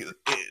just like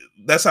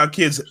that's how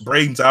kids'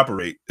 brains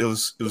operate. It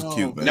was Oh,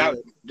 cute, man. Now,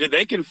 did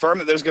they confirm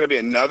that there's going to be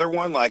another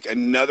one, like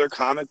another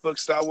comic book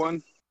style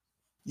one?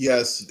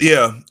 Yes.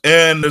 Yeah,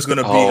 and there's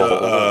gonna be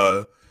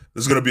Oh.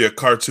 a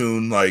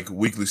cartoon like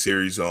weekly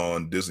series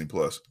on Disney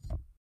Plus.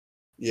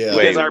 Yeah.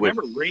 Wait, Because I which-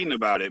 remember reading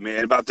about it,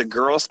 man, about the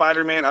girl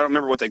Spider-Man. I don't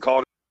remember what they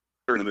called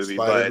her in the movie,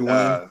 Spider-Gwen?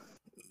 but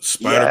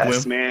Spider-Gwen.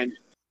 yes, man.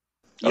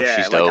 Oh, Yeah,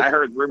 she's like dope. I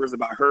heard rumors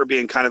about her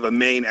being kind of a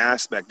main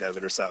aspect of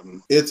it or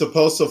something. It's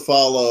supposed to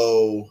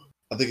follow.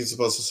 I think it's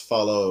supposed to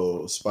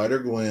follow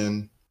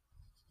Spider-Gwen,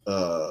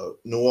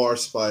 Noir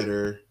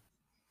Spider,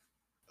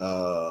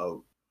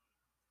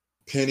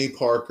 Penny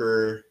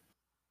Parker,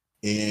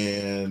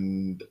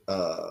 and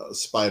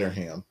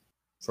Spider-Ham,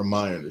 from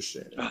my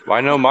understanding.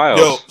 Why no Miles?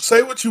 Yo,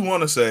 say what you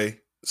want to say.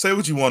 Say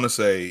what you want to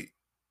say.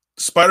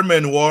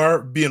 Spider-Man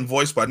Noir being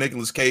voiced by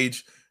Nicolas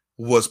Cage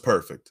was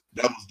perfect.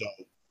 That was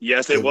dope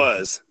Yes, it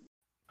was.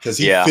 because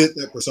he Yeah. fit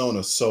that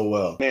persona so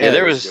well. Man, Yeah, it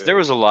there was good. there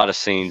was a lot of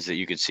scenes that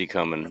you could see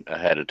coming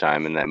ahead of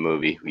time in that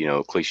movie, you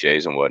know,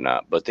 cliches and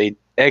whatnot. But they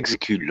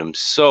executed them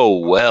so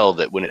well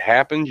that when it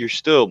happened, you're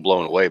still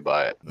blown away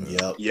by it.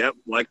 Yep. Yep,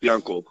 like the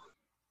uncle.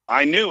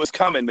 I knew it was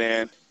coming,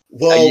 man.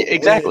 Well, Yeah,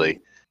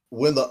 exactly.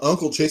 When the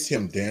uncle chased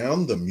him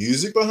down, the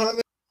music behind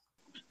it.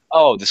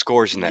 Oh, the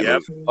scores in that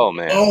Yep. movie. Oh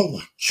man. Oh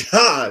my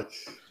god,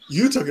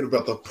 you talking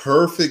about the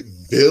perfect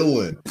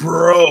villain?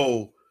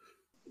 Bro,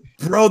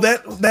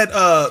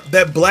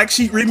 that Black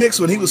Sheep remix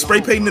when he was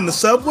spray painting in the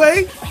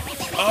subway.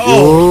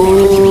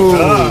 Oh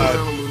God.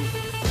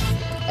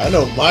 I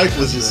know Mike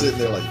was just sitting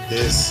there like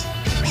this.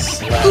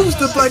 Slap. Who's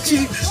the Black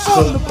Sheep?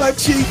 Oh, the Black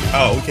Sheep.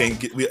 Oh, we can't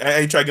get. I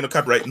ain't trying to get no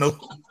copyright. No.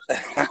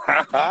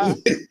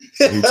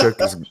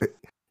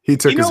 He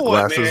took You know his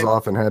what, glasses man?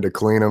 off and had to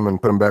clean them and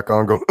put them back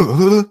on. Go.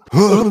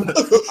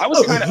 I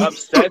was kind of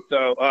upset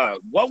though.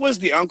 What was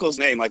the uncle's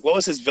name? Like, what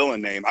was his villain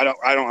name? I don't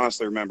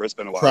honestly remember. It's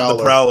been a while. Prowler.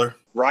 The Prowler.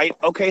 Right?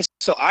 Okay,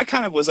 so I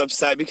kind of was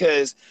upset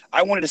because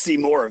I wanted to see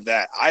more of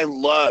that. I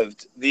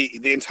loved the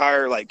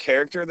entire like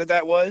character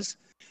that was.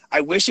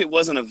 I wish it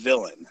wasn't a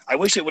villain. I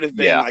wish it would have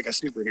been Yeah. like a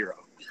superhero.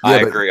 I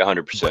but- agree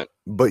 100%.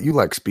 But you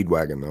like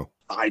Speedwagon though.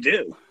 I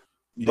do.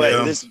 But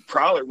Yeah. this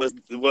Prowler was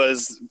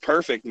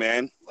perfect,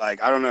 man.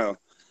 Like, I don't know.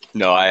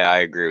 No, I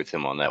agree with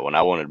him on that one.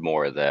 I wanted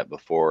more of that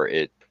before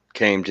it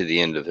came to the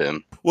end of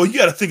him. Well, you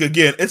got to think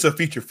again. It's a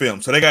feature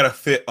film, so they got to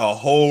fit a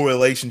whole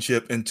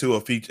relationship into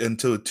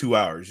into 2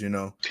 hours. You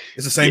know,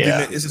 it's the same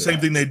Yeah. thing. It's the same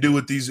thing they do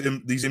with these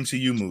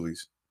MCU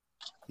movies.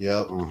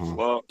 Yep. Mhm.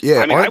 Well, Yeah,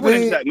 I mean, I aren't went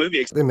into they- that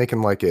movie. They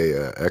making like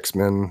a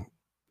X-Men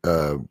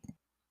that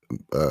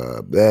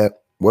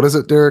what is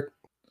it, Derek?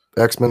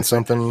 X-Men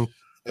something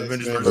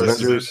Avengers X-Men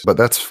versus Avengers, but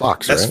that's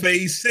Fox, That's right?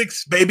 Phase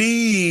 6,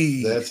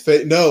 baby.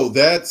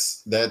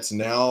 That's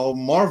now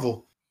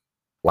Marvel.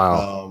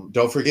 Wow.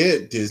 Don't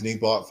forget Disney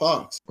bought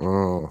Fox.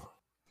 Oh.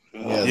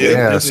 yeah,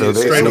 Yeah, Disney so is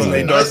they- straight so on they-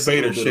 their Darth Nice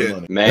Vader little bit of shit.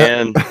 money.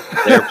 Man,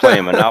 they're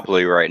playing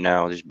Monopoly right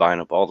now, just buying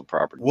up all the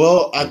property.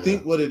 Well, I Yeah.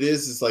 think what it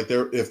is like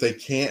if they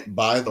can't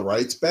buy the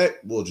rights back,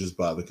 we'll just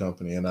buy the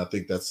company, and I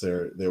think that's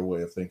their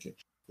way of thinking.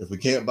 If we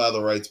can't buy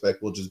the rights back,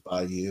 we'll just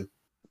buy you.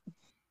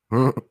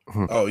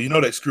 Oh, you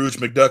know that Scrooge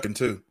McDuckin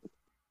too.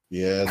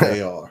 Yeah,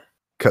 they are.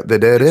 Cut the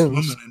dead This ends.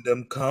 woman in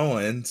them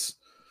Coens.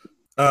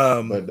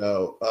 But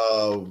no,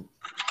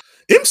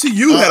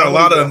 MCU had I a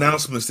lot of don't know.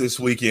 announcements this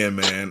weekend,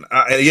 man.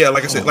 Yeah,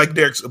 like I said, like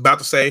Derek's about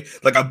to say,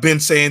 like I've been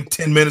saying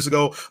 10 minutes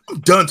ago, I'm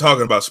done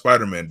talking about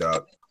Spider-Man,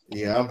 dog.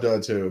 yeah, I'm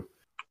done too.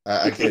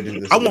 I can't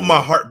do this. I want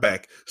my heart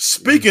back.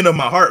 Speaking of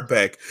my heart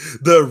back,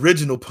 the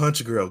original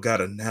Punch Girl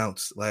got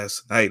announced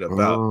last night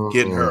about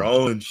getting her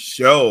own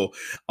show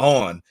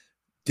on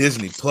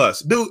Disney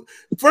Plus. Dude,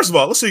 first of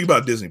all, let's think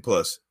about Disney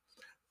Plus.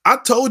 I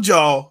told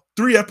y'all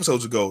 3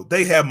 episodes ago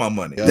they have my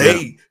money.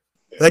 Yeah.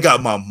 They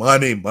got my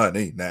money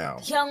now.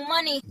 Young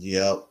Money.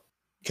 Yep,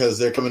 because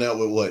they're coming out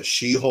with what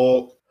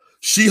She-Hulk.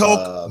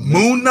 She-Hulk, Miss-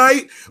 Moon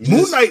Knight.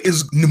 Moon Miss-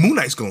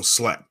 Knight's gonna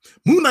slap.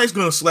 Moon Knight's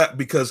gonna slap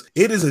because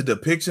it is a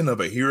depiction of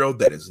a hero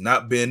that has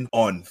not been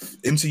on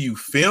MCU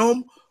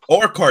film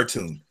or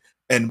cartoon.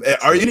 And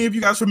are any of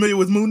you guys familiar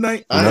with Moon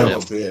Knight? I No.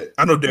 have a bit.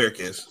 I know Derek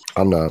is.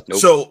 I'm not. Nope.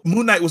 So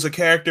Moon Knight was a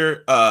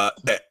character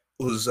that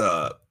was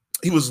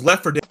he was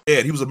left for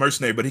dead. He was a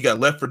mercenary, but he got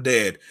left for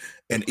dead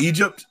in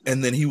Egypt,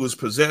 and then he was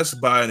possessed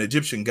by an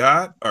Egyptian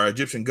god or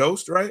Egyptian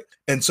ghost, right?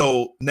 And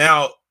so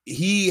now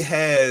he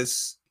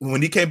has,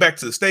 when he came back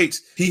to the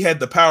States, he had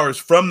the powers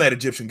from that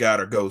Egyptian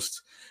god or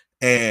ghost,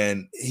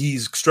 and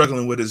he's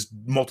struggling with his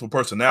multiple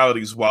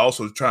personalities while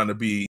also trying to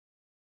be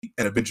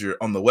an Avenger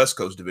on the West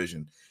Coast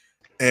division.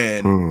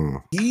 And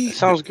he That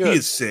sounds good. He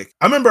is sick.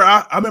 I remember.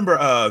 I'm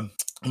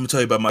gonna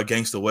tell you about my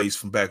gangster ways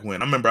from back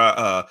when. I remember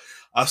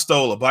I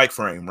stole a bike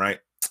frame. Right,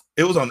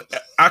 it was on.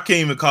 I can't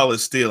even call it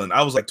stealing.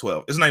 I was like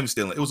 12. It's not even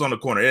stealing. It was on the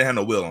corner. It didn't have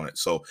no wheel on it,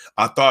 so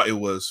I thought it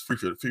was free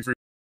for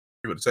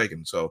the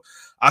taking. So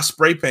I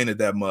spray painted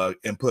that mug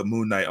and put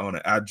Moon Knight on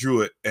it. I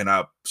drew it and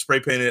I spray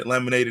painted it,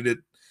 laminated it,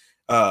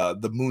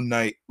 the Moon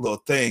Knight little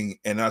thing,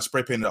 and I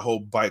spray painted the whole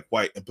bike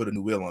white and put a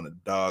new wheel on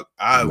it. Dog,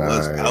 I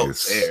was out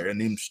Nice. there in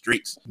them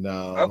streets.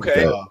 No.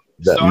 Okay.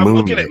 That So I'm Moon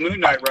looking Knight. at Moon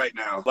Knight right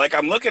now. Like,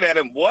 I'm looking at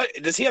him. What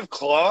does he have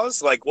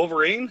claws like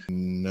Wolverine?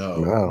 No.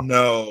 No.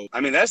 No, I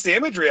mean, that's the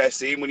imagery I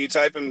see when you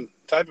type him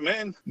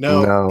in.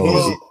 No. No.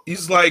 Well,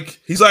 he's like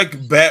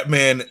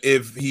Batman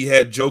if he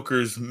had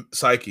Joker's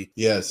psyche.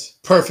 yes.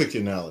 Perfect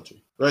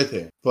analogy. Right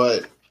there.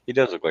 But He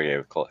does look like he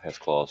has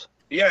claws.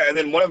 Yeah, and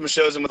then one of them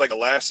shows him with like a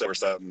lasso or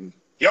something.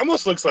 He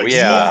almost looks like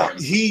Yeah.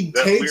 Spawn. he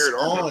That takes weird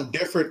armor. on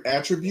different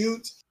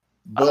attributes.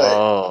 But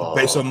Oh,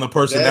 Based on the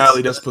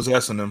personality that's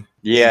possessing him.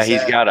 yeah, he's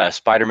Exactly. got a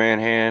Spider-Man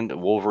hand,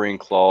 Wolverine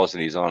claws,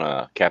 and he's on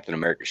a Captain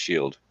America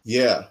shield.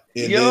 yeah.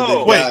 And Yo. then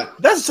they Wait,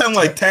 got- that sounds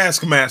like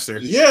Taskmaster.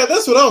 yeah,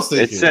 that's what I was It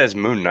thinking. says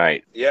Moon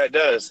Knight. Yeah, it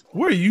does.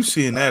 Where are you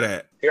seeing that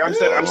at? Here, I'm Yeah.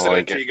 sending it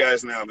Like to it. you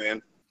guys now,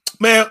 man.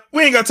 Man,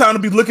 we ain't got time to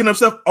be looking up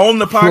stuff on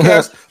the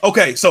podcast.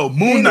 Okay, so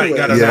Moon Knight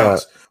got Anyway. Yeah.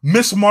 announced.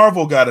 Miss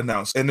Marvel got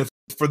announced. And if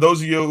for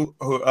those of you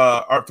who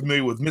aren't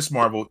familiar with Miss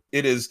Marvel,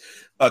 it is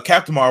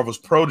Captain Marvel's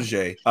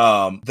protege.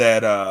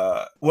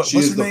 What's She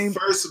is his the name?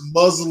 first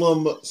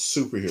Muslim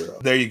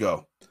superhero. There you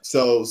go.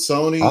 So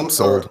Sony, I'm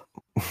sold.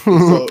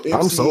 So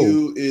I'm sold.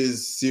 MCU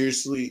is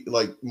seriously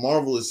like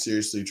Marvel is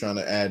seriously trying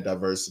to add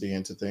diversity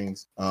into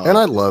things, And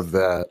I love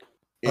that.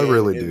 I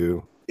really and-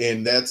 do.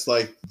 And that's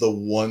like the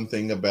one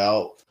thing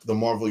about the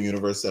Marvel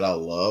universe that I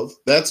love.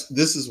 This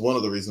is one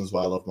of the reasons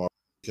why I love Marvel,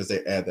 because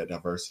they add that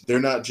diversity. They're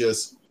not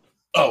just,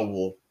 oh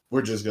well,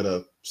 we're just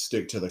gonna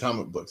stick to the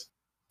comic books.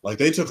 Like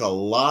they took a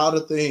lot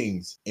of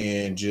things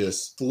and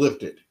just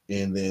flipped it,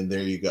 and then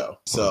there you go.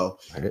 So,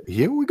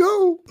 Here we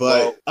go.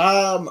 but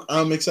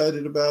I'm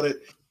excited about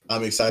it.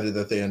 I'm excited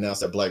that they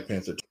announced that Black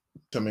Panther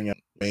coming out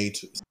May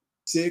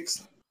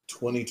 6th,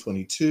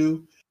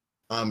 2022.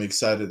 I'm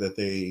excited that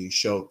they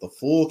showed the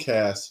full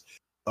cast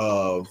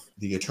of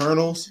the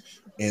Eternals,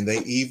 and they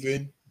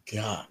even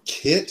got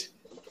Kit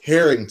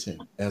Harington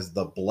as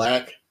the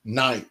Black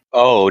Knight.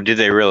 Oh, did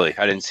they really?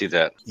 I didn't see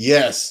that.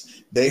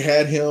 Yes, they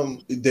had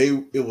him.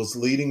 It was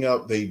leading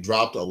up. They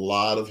dropped a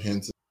lot of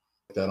hints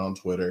like that on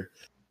Twitter.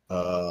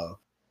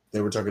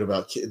 They were talking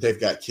about they've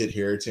got Kit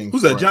Harington.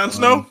 Who's that? Jon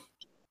Snow?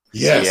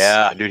 Yes.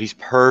 Yeah, dude, he's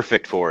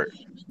perfect for it.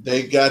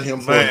 They got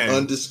him for Man. an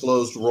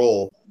undisclosed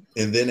role,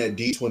 and then at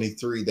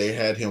D23 they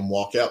had him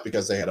walk out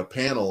because they had a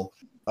panel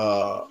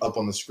up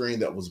on the screen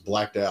that was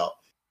blacked out.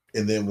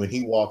 And then when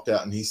he walked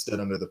out and he stood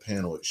under the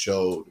panel, it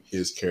showed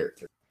his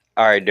character.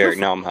 All right, Derek,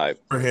 now I'm hyped.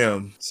 For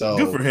him, So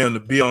good for him to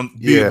be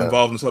Yeah.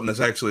 involved in something that's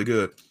actually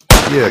good.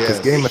 Yeah, because Yes.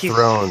 Game of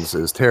Thrones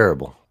is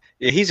terrible.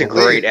 Yeah, he's a The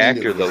way great it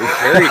ended actor, though. He was-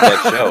 carried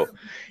that show.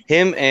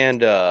 Him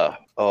and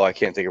I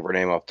can't think of her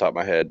name off the top of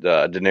my head.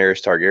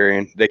 Daenerys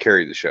Targaryen. They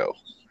carried the show,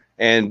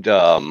 and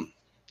Tyrion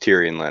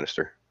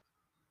Lannister.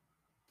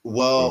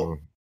 Well,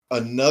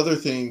 another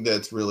thing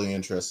that's really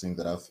interesting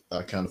that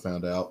I kind of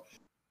found out,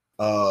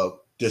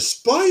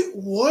 despite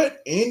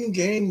what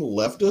Endgame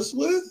left us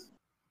with,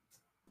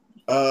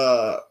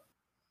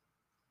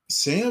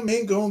 Sam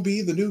ain't gonna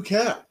be the new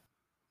Cap.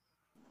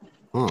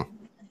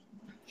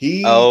 He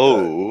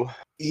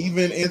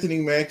even Anthony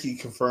Mackie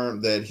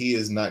confirmed that he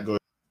is not going.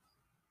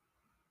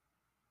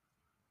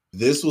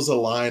 This was a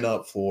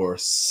lineup for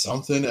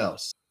something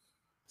else.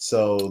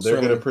 So they're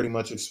going to pretty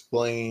much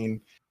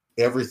explain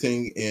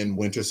everything in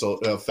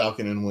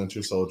Falcon and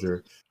Winter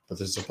Soldier, but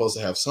they're supposed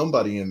to have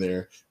somebody in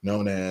there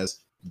known as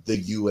the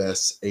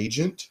U.S.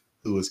 agent,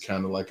 who is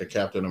kind of like a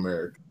Captain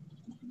America,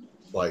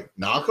 like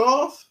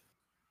knockoff.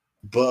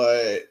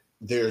 But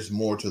there's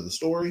more to the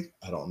story.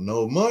 I don't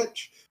know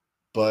much,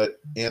 but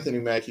Anthony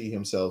Mackie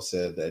himself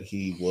said that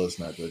he was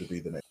not going to be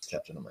the next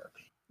Captain America.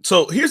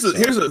 So here's a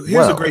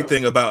Wow. great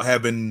thing about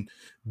having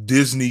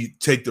Disney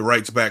take the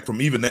rights back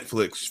from even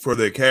Netflix for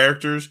their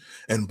characters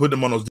and put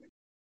them on those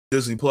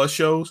Disney Plus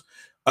shows,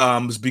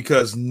 is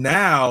because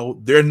now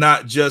they're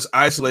not just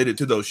isolated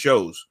to those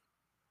shows.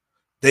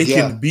 They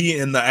can be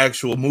in the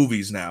actual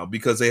movies now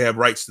because they have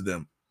rights to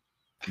them.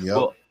 Yep.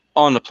 Well,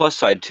 on the plus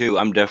side too,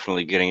 I'm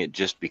definitely getting it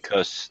just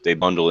because they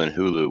bundle in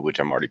Hulu, which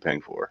I'm already paying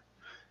for,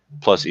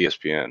 plus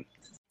ESPN.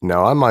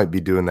 Now I might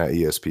be doing that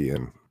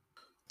ESPN.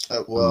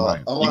 Well,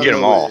 all You I get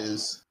 'em know all.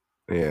 is-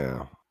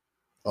 Yeah.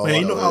 all Man, I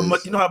you know how is-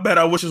 much, how bad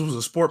I wish this was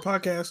a sport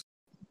podcast.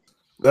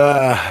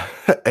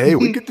 Hey,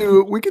 we could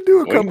do a We can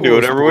couple do of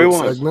whatever we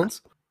sports want.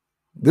 segments.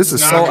 This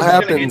is Nah, Salt 'cause it's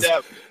gonna Happens. end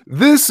up-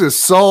 This is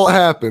Salt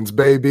Happens,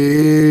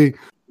 baby.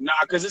 Nah,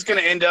 because it's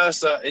gonna end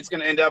us. It's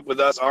gonna end up with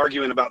us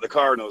arguing about the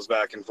Cardinals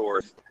back and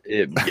forth.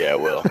 Yeah, it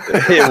will. No,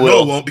 It it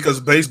will. won't because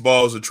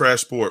baseball is a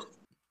trash sport.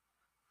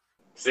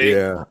 See,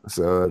 Yeah.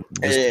 So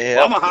well,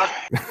 Yeah. I'm a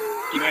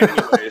hockey man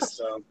anyways.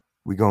 So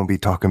we're gonna be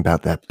talking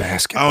about that I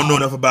basketball. don't know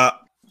enough about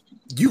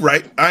you.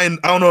 Right? I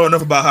don't know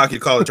enough about hockey to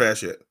call it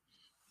trash yet.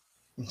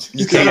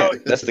 You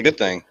can't. That's the good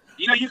thing.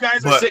 you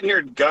guys are But- sitting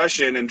here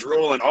gushing and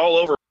drooling all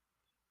over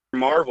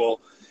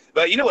Marvel,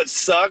 but you know what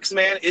sucks,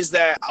 man, is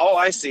that all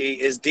I see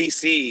is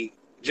DC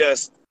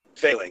just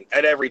failing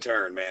at every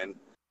turn, man.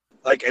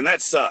 Like, and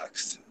that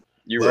sucks.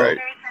 You're Well, right.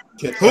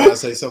 Can I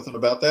say something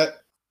about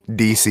that?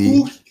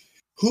 DC.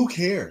 Who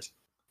cares?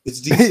 It's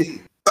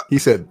DC. He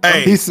said.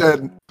 Hey. He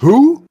said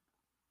who?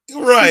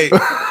 Right?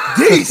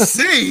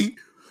 DC.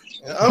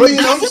 I mean,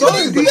 I'm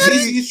sorry, but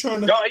DC's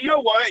trying to. No, you know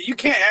what? You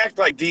can't act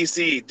like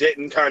DC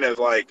didn't kind of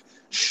like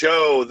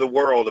show the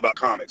world about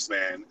comics,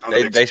 man. on the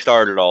They big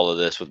started all of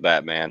this with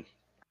Batman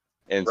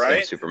and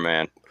Right?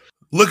 Superman.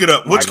 Look it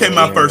up. Which came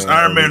out first,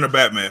 Iron Man or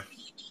Batman?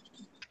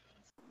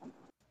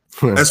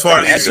 As far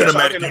as the You're cinematic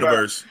talking about-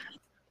 universe,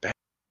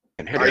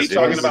 And Are you dude,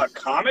 talking about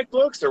comic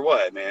books or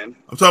what, man?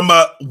 I'm talking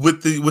about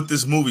with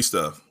this movie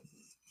stuff,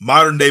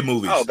 modern day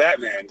movies. Oh,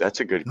 Batman. That's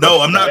a good.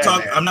 No, I'm not Batman.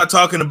 talking. I'm not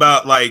talking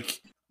about like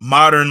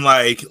modern.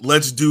 Like,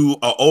 let's do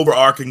an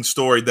overarching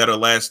story that'll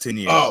last 10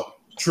 years. Oh,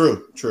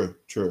 true.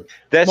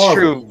 That's Marvel.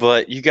 true,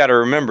 but you got to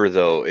remember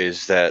though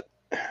is that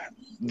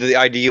the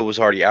idea was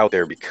already out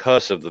there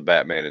because of the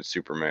Batman and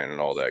Superman and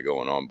all that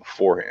going on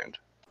beforehand.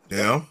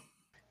 Yeah.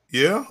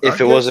 Yeah. If I it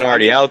guess. wasn't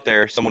already out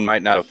there, someone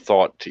might not have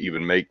thought to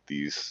even make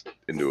these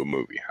into a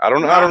movie. I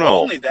don't Not know.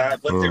 only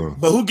that, but they're-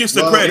 But who gets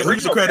the Well, credit? the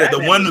Who's the original credit? The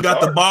Batman one who was got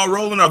the dark. ball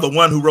rolling, or the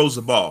one who rolls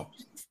the ball?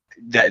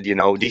 That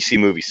DC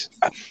movies,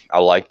 I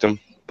liked them,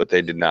 but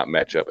they did not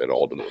match up at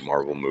all to the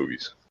Marvel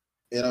movies.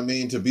 And I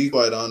mean, to be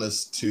quite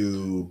honest,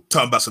 Talking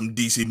about some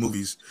DC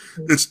movies.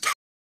 It's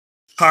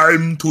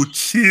time to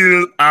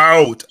chill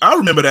out. I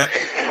remember that.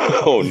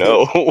 Oh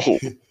no!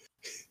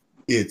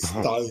 it's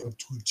time to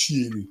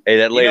chill. Hey,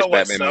 that You latest know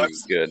what Batman movie sucks?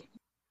 was good.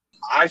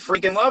 I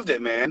freaking loved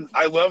it, man.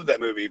 I loved that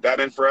movie,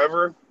 Batman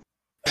Forever.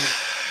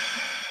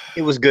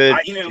 It was good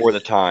I- you know- for the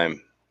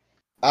time.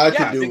 I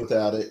Yeah, could do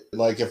without it.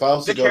 Like if I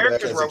was the to go back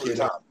characters as were a over the kid,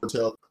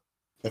 top.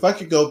 if I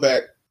could go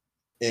back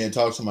and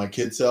talk to my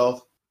kid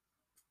self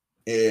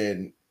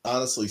and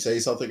honestly say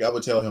something, I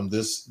would tell him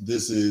this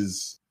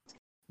is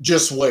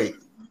just wait.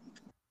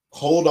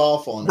 Hold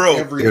off on Bro,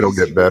 every It'll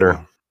DC get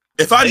better.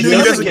 If I It knew you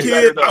doesn't as a get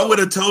kid, better, I though. would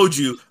have told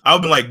you. I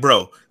would be like,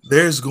 bro,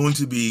 there's going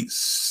to be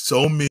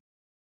so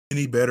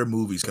many better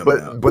movies coming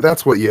out. But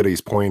that's what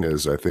Yeti's point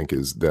is. I think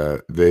is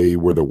that they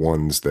were the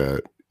ones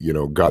that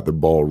got the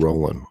ball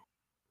rolling.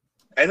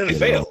 And then they You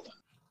know. failed.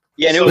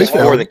 Yeah, and it So was they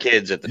for failed. the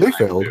kids at the They time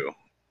failed. too.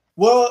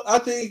 Well, I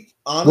think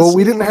honestly, Well,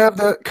 we didn't have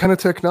that kind of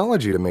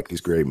technology to make these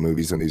great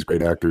movies and these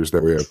great actors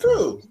that we have.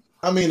 True.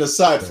 I mean,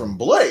 aside from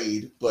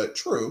Blade, but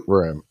true.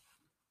 Right.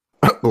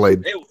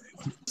 Blade.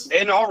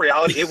 In all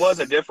reality, it was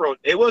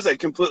a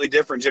completely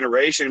different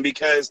generation,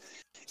 because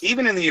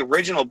even in the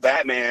original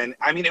Batman,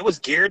 I mean, it was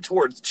geared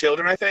towards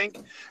children, I think,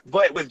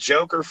 but with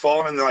Joker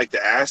falling in like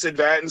the acid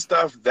vat and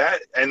stuff,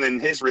 and then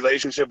his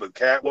relationship with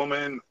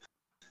Catwoman,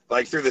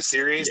 like through the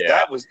series,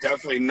 that was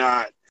definitely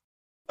not,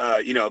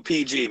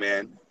 PG,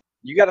 man.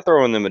 You got to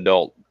throw in them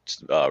adult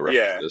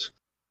references.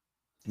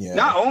 Yeah.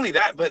 Not only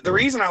that, but the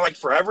reason I liked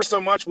Forever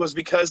so much was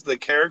because the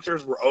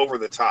characters were over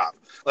the top.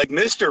 Like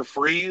Mr.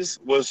 Freeze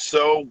was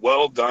so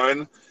well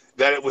done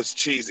that it was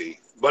cheesy,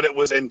 but it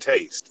was in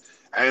taste.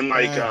 And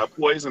like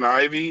Poison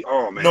Ivy,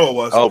 oh man. No, it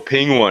wasn't. Oh,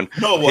 Penguin.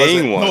 No, it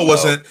wasn't. Penguin, no, it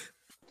wasn't.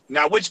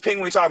 Now, which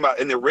Penguin are we talking about?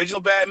 In the original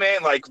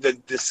Batman, like the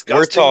disgusting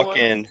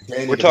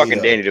We're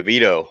talking Danny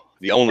DeVito,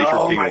 the only true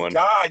Penguin. Oh my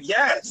God,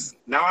 yes.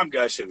 Now I'm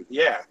gushing.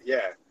 Yeah.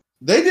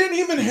 They didn't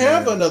even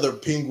have another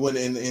Penguin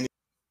in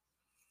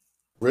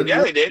Riddler?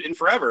 Yeah, they did in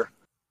Forever.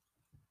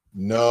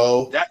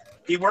 No.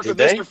 He worked with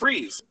Mr.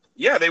 Freeze.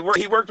 Yeah, he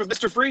worked with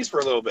Mr. Freeze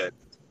for a little bit.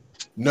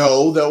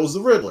 No, that was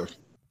the Riddler.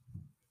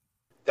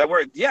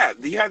 You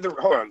had the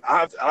hold on.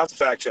 I'll have to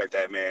fact check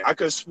that, man. I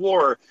could have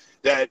swore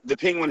that the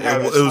Penguin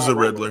had. It was a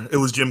Riddler. It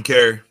was Jim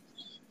Carrey.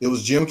 It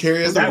was Jim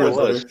Carrey as the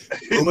Riddler,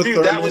 Uma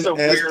Thurman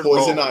as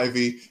Poison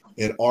Ivy,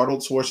 and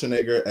Arnold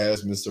Schwarzenegger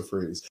as Mr.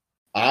 Freeze.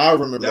 I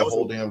remember the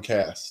whole damn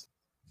cast.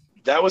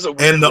 That was a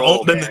weird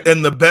role,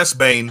 and the best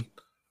Bane.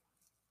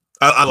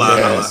 I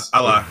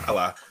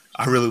lie.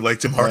 I really like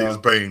Tim Hardy as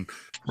Bane.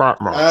 I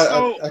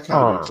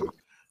kind of do.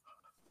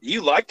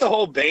 You like the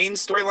whole Bane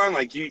storyline?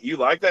 Like you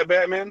like that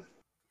Batman?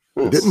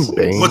 Didn't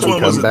Bane? Which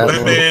one was it?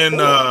 Batman?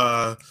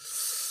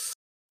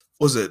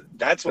 Was it?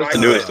 That's what the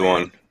newest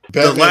one.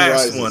 Batman the last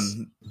Rises.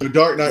 one. The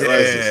Dark Knight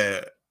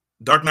Rises.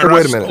 Dark Knight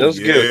Rises. Rises. Wait a minute. That was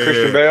good.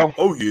 Christian Bale.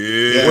 Oh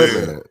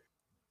yeah.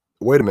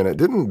 Wait a minute.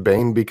 Didn't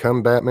Bane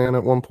become Batman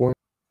at one point?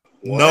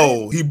 What?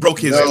 No, he broke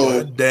his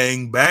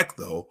dang back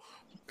though.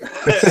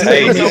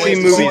 Hey,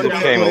 DC movies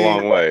have came a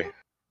long way.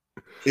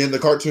 In the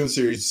cartoon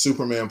series,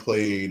 Superman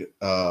played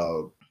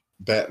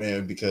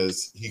Batman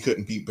because he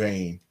couldn't beat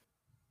Bane.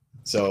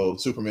 So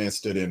Superman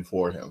stood in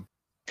for him.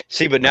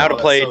 See, but now to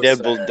play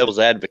devil's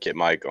advocate,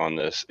 Mike, on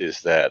this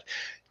is that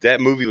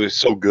movie was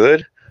so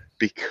good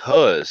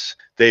because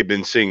they've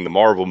been seeing the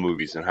Marvel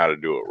movies and how to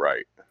do it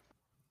right.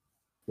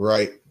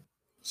 Right.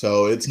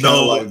 So it's kind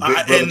of like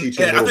Big Brother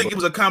teaching I think it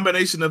was a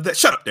combination of that.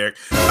 Shut up, Derek.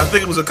 I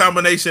think it was a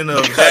combination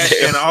of that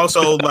and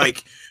also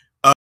like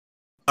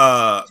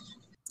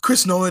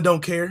Chris Nolan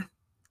don't care.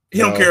 He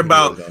don't care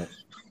about.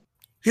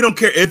 He don't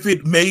care if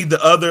it made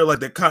the other, like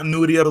the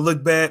continuity of it,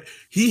 look bad.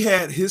 He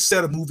had his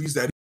set of movies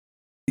that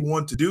he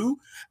wanted to do,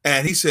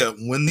 and he said,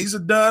 when these are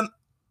done,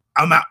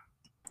 I'm out.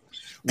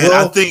 And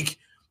I think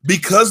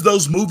because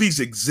those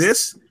movies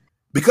exist,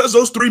 because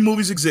those 3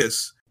 movies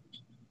exist,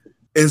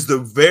 is the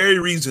very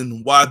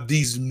reason why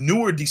these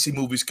newer DC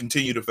movies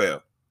continue to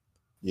fail.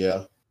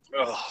 Yeah.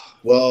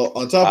 Well,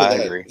 on top of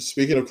that,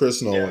 speaking of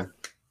Chris Nolan,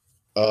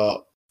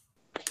 all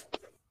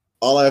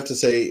I have to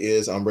say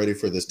is I'm ready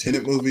for this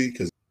Tenet movie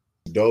because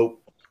it's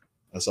dope.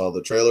 I saw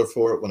the trailer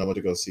for it when I went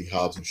to go see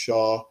Hobbs and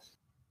Shaw.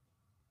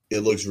 It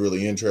looks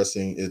really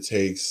interesting. It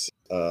takes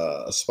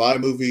a spy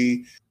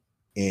movie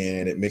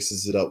and it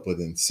mixes it up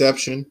with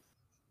Inception,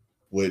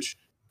 which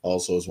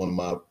also is one of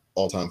my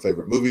all-time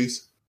favorite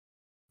movies.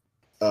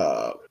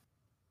 But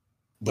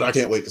I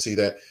can't wait to see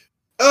that.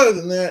 Other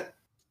than that,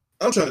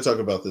 I'm trying to talk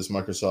about this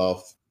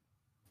Microsoft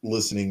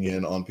listening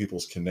in on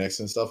people's connects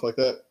and stuff like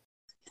that.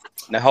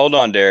 Now, hold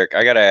on, Derek.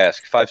 I got to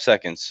ask, 5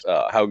 seconds.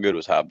 How good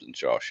was Hobbs and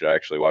Shaw? Should I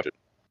actually watch it?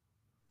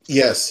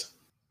 Yes.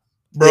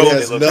 Bro,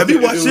 have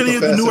you watched any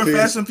of the newer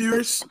Fast and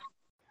Furious?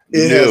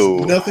 It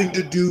has nothing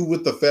to do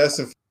with the Fast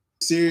and Furious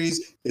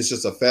series. It's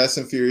just a Fast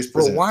and Furious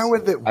presents. Why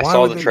would they? Why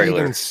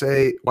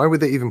would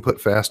they even put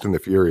Fast and the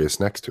Furious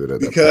next to it?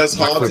 Because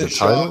Hobbs and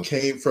Shaw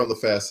came from the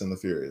Fast and the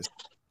Furious.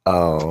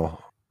 Oh,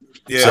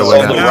 yeah. So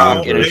The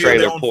Rock in a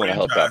trailer pulling a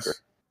helicopter.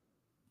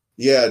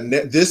 Yeah,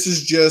 this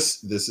is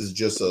just a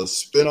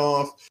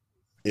spinoff.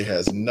 It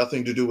has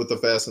nothing to do with the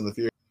Fast and the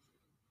Furious.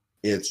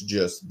 It's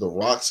just The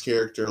Rock's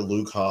character,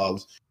 Luke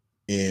Hobbs,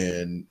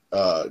 and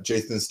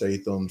Jason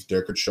Statham's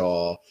Deckard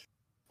Shaw,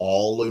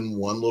 all in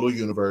one little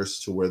universe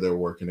to where they're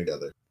working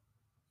together.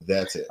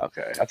 That's it.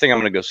 Okay, I think I'm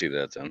gonna go see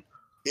that then.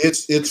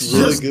 It's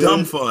really just good.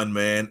 Dumb fun,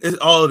 man. It's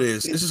all it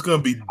is. It's just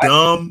gonna be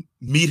dumb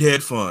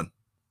meathead fun.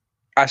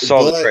 I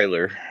saw the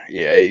trailer.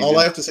 Yeah. All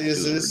I have to say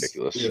is this: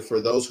 ridiculous. For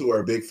those who are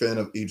a big fan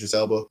of Idris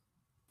Elba,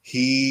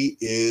 he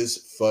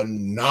is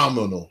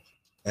phenomenal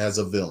as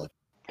a villain.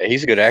 Hey,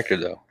 he's a good actor,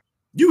 though.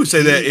 You would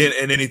say that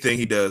in anything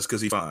he does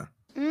because he's fine.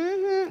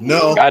 Mm-hmm.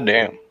 No,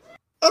 goddamn.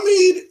 I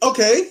mean,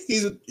 okay,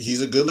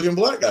 he's a good-looking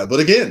black guy, but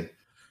again,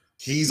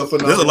 he's a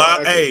phenomenal. There's a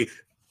lot. Actor.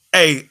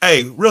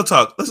 Hey, real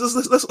talk.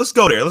 Let's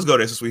go there. Let's go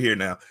there since we're here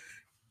now.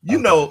 You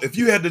know, if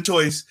you had the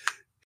choice,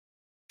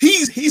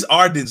 he's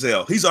our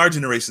Denzel. He's our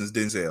generation's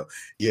Denzel.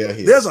 Yeah,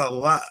 there's a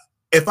lot.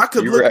 If I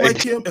could look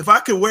like him, if I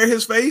could wear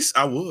his face,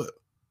 I would.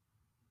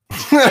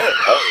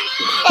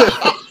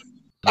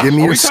 Give me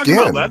Are your we talking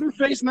about skin.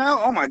 Leatherface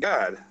now? Oh my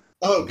god.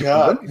 Oh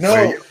God, no.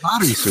 Wear your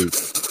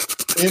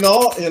bodysuit. In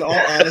all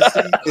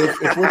honesty,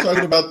 if we're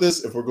talking about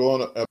this, if we're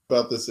going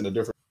about this in a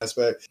different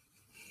aspect,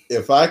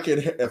 if I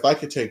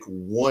could take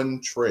one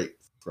trait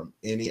from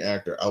any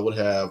actor, I would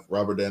have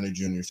Robert Downey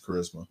Jr.'s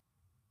charisma.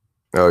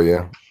 Oh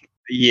yeah.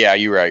 Yeah,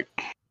 you're right.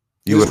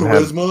 You His wouldn't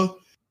have. charisma,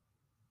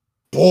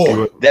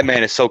 boy, That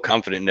man is so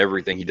confident in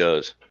everything he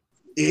does.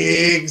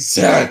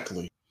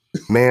 exactly.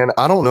 Man,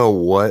 I don't know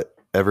what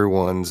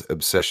everyone's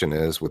obsession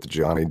is with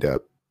Johnny Depp.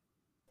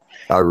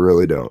 I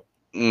really don't.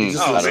 He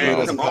just Oh looks I don't man, good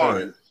know. as a come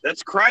pirate. on.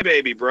 That's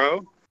Crybaby,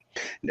 bro.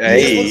 He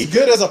Hey, looks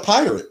good as a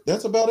pirate.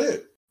 That's about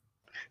it.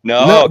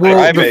 no, No,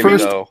 well, the Crybaby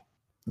first- though.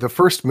 The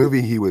first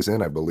movie he was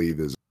in, I believe,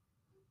 is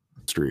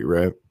Street,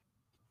 right?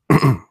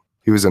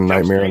 He was in Jump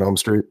Nightmare on Street? Elm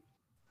Street.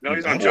 No,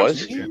 he's on Was Jump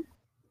he? Street.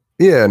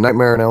 Yeah,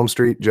 Nightmare on Elm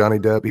Street. Johnny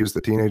Depp. He was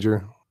the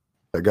teenager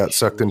that got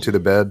sucked into the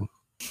bed.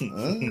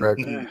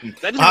 Correct.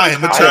 That I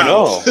am a I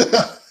child.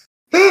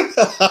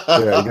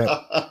 don't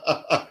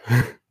know.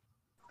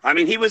 I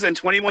mean, he was in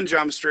 21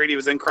 Jump Street. He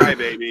was in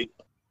Crybaby.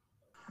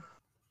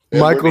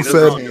 Michael Edward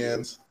said-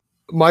 Scissorhands.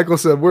 Michael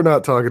said, "We're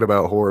not talking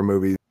about horror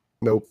movies."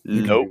 Nope. You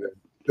can Nope. do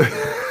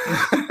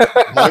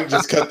that. Mike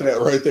just cut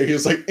that right there. He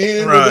was like,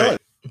 and we're Right.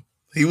 done.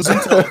 He was in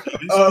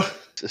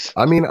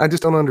I mean, I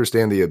just don't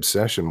understand the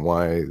obsession.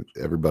 Why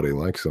everybody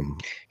likes him.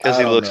 Because I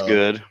he don't looks know.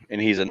 good, and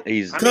he's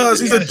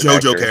because he's a an JoJo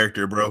actor.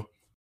 character, bro.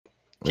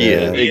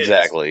 Yeah, He is.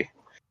 exactly.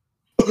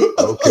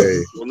 Okay.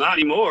 Well, not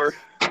anymore.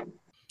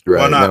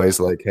 Right not? now he's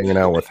like hanging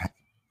out with.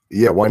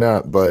 Yeah, why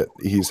not? But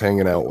he's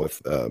hanging out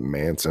with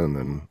Manson,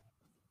 and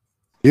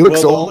he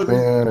looks Well, the old, only-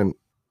 man. And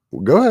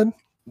go ahead.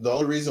 The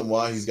only reason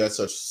why he's got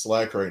such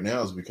slack right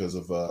now is because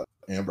of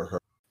Amber Heard.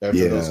 After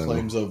Yeah. those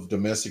claims of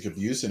domestic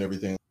abuse and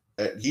everything,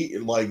 he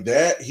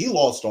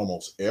lost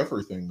almost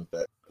everything with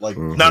that. Like,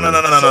 Mhm.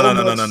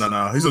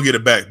 No. He's gonna get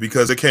it back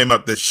because it came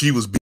up that she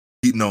was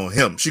beating on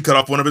him. She cut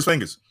off one of his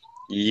fingers.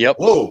 Yep,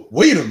 whoa,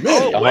 wait a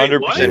minute. Oh, wait,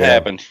 100% what?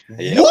 happened.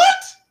 Yep. What?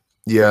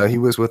 Yeah, he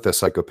was with a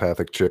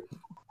psychopathic chick.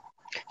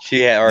 She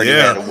had already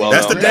Yeah, had a well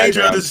that's the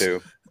danger of background this-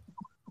 too.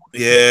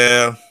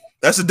 Yeah,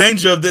 that's the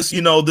danger of this.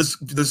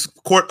 This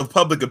court of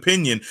public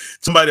opinion.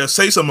 Somebody will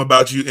say something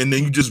about you, and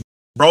then you just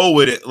roll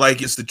with it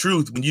like it's the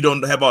truth when you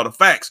don't have all the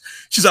facts.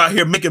 She's out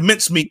here making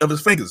mincemeat of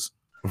his fingers.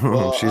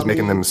 Well, She's I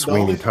making mean, them the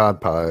Sweeney only- Todd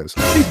pies.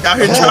 She's out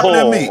here chopping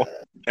that meat.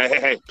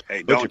 Hey!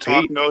 Butcher Don't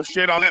talk Pete. no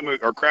shit on that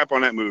movie or crap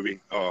on that movie.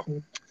 Oh,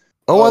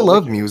 Oh, I Oh,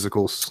 love okay.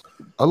 musicals.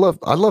 I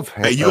love.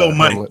 Hey, you owe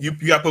money. Hamlet. You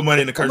got to put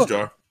money in the curse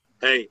jar.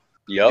 hey,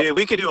 Yep. dude,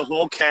 we could do a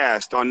whole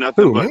cast on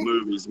nothing Who, but me?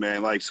 movies,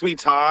 man. Like Sweet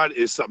Todd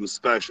is something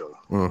special.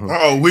 Mhm.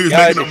 Oh, we was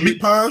Guys, making them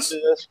meat pies.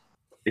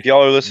 If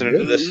y'all are listening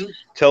to this, Mhm.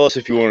 tell us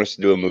if you want us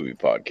to do a movie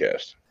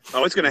podcast.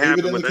 Oh, it's gonna Leave it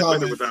happen in with the it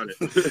or without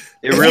comments. it. It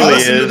If you really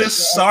listen to is.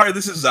 this, sorry,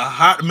 this is a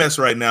hot mess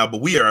right now,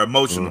 but we are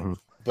emotional. Mhm.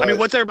 But I mean,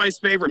 what's everybody's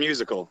favorite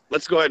musical?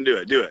 Let's go ahead and do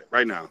it. Do it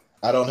right now.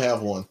 I don't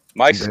have one.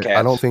 Mike's is Cats.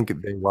 I don't think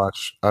they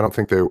watch. I don't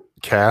think they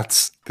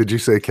Cats. Did you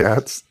say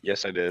Cats?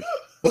 Yes, I did.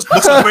 What's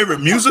my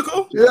favorite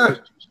musical? Yeah.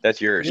 That's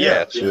yours. Yeah.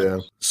 Cats. Yeah.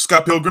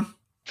 Scott Pilgrim.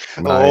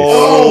 Nice.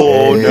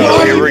 Oh, Hey. no!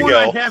 Hey. Here we One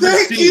I go. haven't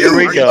Thank seen. you. Here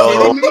we Are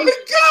go. kidding me? Oh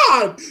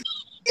my God!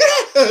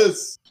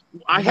 Yes.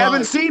 I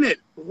haven't seen it.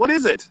 What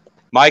is it?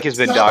 Mike has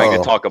been dying Oh.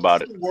 to talk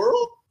about it.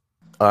 World.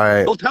 All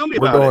right. Well, tell me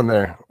We're about going it.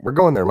 there. We're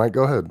going there, Mike.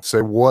 Go ahead.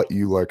 Say what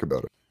you like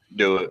about it.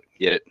 Do it.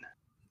 Get it.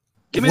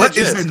 Give me What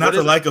the is gist. there not What to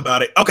is it? like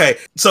about it? Okay,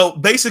 so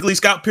basically,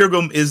 Scott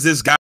Pilgrim is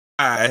this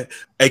guy,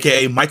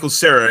 aka Michael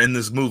Cera, in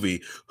this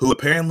movie, who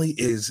apparently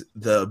is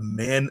the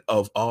man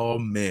of all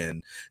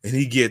men, and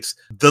he gets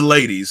the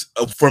ladies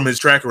from his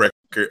track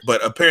record.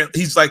 But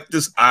apparently, he's like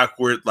this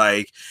awkward,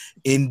 like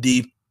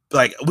indie,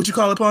 like would you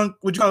call it punk?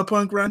 Would you call it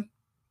punk, Run?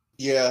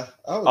 Yeah.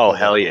 I would Oh call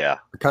hell it. yeah!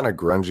 Kind of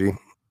grungy.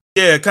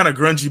 Yeah, kind of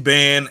grungy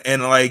band,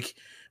 and like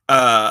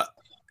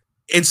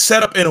it's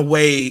set up in a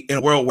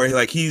world where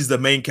like he's the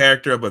main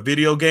character of a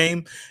video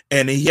game,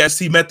 and he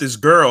met this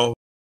girl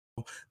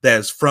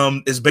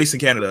is based in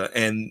Canada,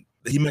 and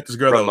he met this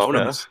girl that was from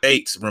Ramona. the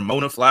States,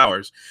 Ramona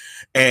Flowers,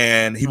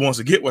 and he wants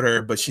to get with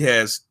her, but she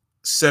has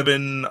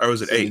 7 or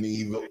was it 8?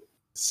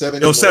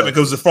 Seven. It was 7 because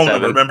it was the phone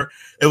number. 7. Remember,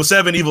 it was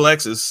 7 evil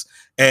exes,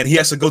 and he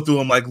has to go through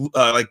them like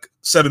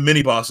 7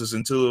 mini bosses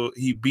until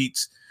he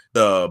beats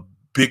the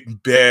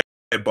big bad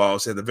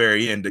boss at the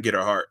very end to get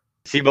her heart.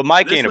 See, but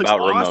Mike This ain't looks about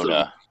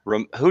awesome.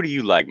 Ramona. Who do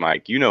you like,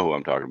 Mike? You know who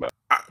I'm talking about.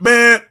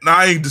 Man,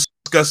 I ain't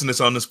discussing this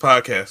on this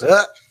podcast.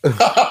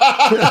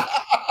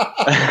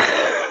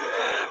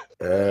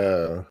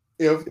 Yeah.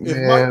 If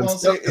Man, Mike won't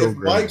say, Scott if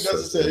Pilgrim Mike is so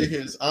doesn't say good.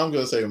 his, I'm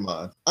gonna say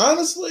mine.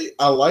 Honestly,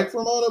 I like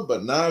Ramona,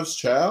 but Knives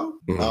Child,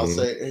 I'll Mhm.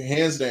 say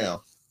hands down.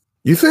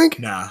 You think?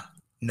 Nah.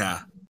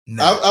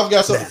 I've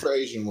got something Nah. for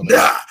Asian women.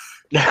 Nah.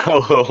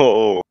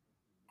 No,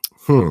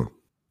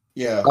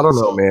 Yeah, I don't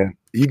know, so- man.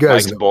 You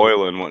guys, Mike's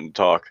boiling, wanting to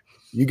talk.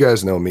 you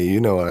guys know me. You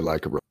know I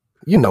like a.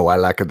 You know I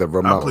like the I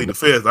Ramona. plead the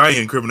fifth. I ain't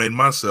incriminating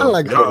myself. I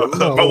like Y'all-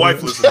 Ramona. my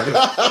wife listens to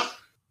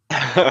this.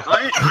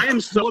 I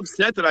am so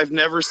upset that I've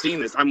never seen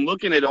this. I'm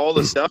looking at all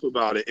the stuff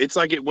about it. It's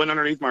like it went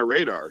underneath my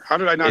radar. How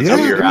did I not It's Yeah, up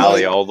see your it?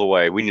 alley all the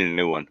way. We need a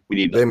new one. We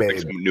need They like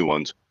made- some new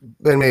ones.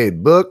 They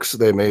made books.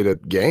 They made a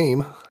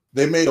game.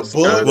 They made a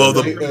book. Well,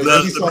 the they- reason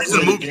Ubisoft the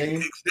made a movie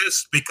game.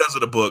 exists because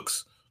of the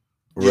books.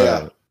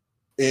 Yeah.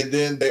 And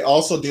then they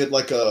also did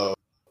like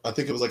I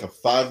think it was like a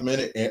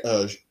 5-minute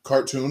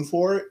cartoon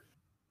for it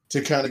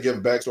to kind of give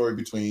a backstory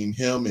between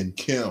him and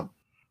Kim.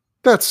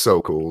 That's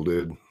so cool,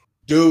 dude.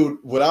 Dude,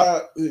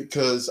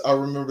 because I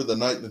remember the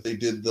night that they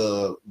did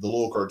the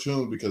little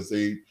cartoon because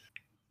they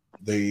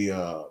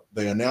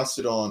announced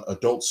it on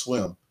Adult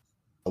Swim.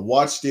 I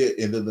watched it,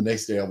 and then the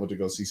next day I went to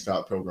go see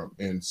Scott Pilgrim.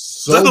 And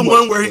so Is that the much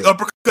one where he fun.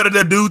 uppercutted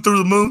that dude through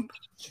the moon?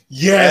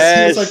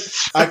 Yes, he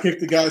was like, I kicked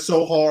the guy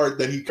so hard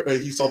that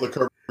he saw the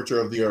curvature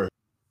of the earth.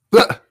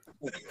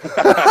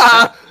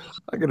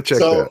 I gotta check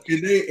So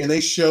that. and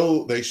they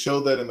show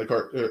that in the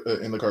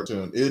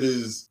cartoon.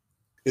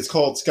 It's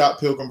called Scott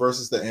Pilgrim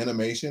versus the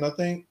Animation, I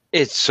think.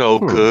 It's so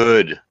Hmm.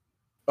 good.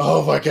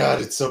 Oh my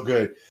god, it's so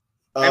good.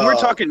 And we're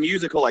talking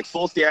musical, like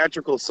full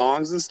theatrical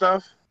songs and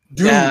stuff.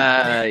 dude.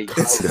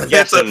 It's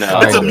Yes a, and no.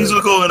 it's a Kinda.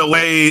 musical in a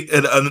way.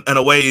 In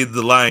a way,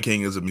 The Lion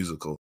King is a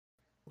musical.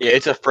 Yeah,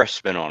 it's a fresh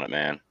spin on it,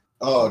 man.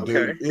 Oh,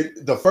 dude,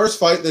 the first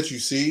fight that you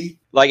see,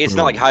 Like it's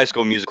not like Hmm. High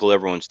School Musical.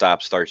 Everyone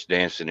starts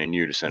dancing in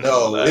unison. and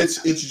all no, that.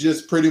 it's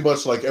just pretty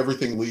much like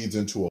everything leads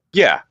into it.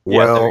 yeah. There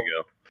Well, you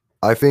go.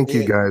 I think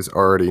you Yeah. guys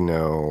already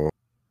know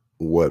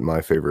what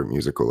my favorite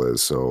musical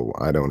is, so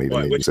I don't even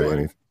What, need to which say one?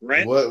 anything.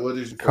 Rent? What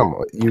is your Come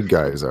on, you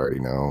guys already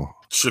know.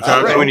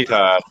 Chicago. Right. Sweeney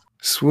Todd.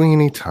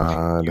 Sweeney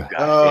Todd. You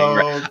goddamn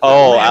right. Okay.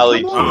 Oh, Man,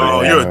 Ali. come on.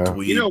 Oh, Yeah. you're a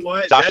dweeb. You know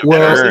what? Dr.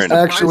 Well, Stern. surprising,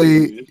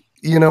 actually- dude.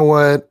 You know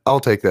what? I'll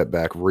take that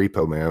back.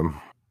 Repo Man.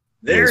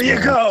 There is you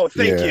my- go.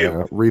 Thank yeah, you.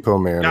 Repo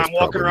Man. Now is I'm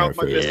walking probably around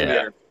my with my fist in favorite. the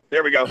air.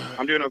 There we go.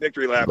 I'm doing a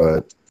victory lap.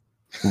 But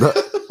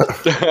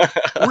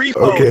Repo,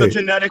 Okay. the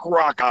genetic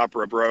rock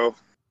opera, bro.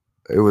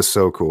 it was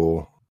so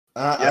cool.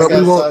 I But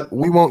got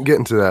we won't get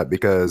into that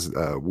because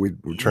we're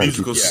trying to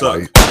keep Musicals it suck.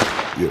 light.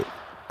 Yeah.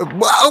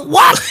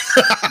 What?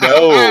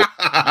 No.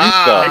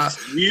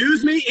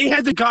 Excuse me? He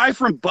had the guy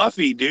from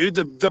Buffy, dude,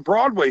 the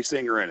Broadway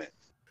singer in it.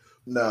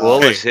 no.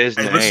 What was his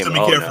Hey, name? listen to me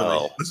Oh, carefully.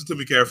 no. Listen to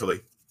me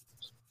carefully.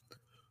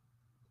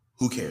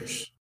 Who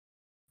cares?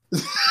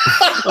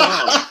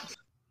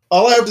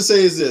 All I have to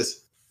say is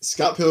this: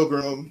 Scott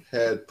Pilgrim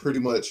had pretty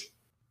much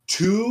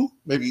two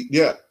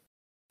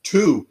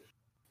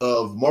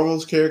of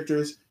Marvel's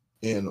characters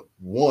and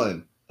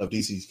one of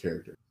DC's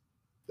characters.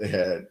 They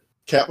had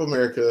Cap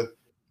America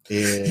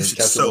and You should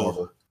Captain so-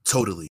 Marvel.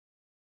 Totally.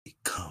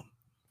 Come.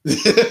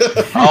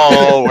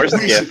 Oh, where's the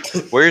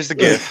gift? Where's the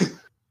gift?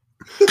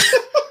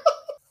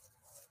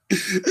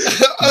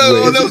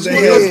 Oh, that was one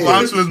of those Wait.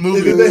 Foxman's And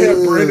movies. then they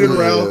had Brandon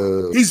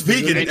Routh. He's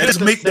vegan. They That just,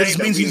 did that the just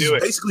thing means that we he's knew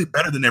it. basically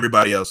better than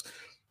everybody else.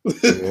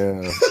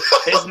 Yeah.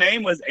 His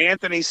name was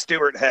Anthony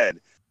Stewart Head.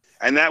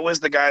 And that was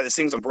the guy that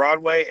sings on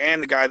Broadway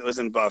and the guy that was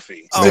in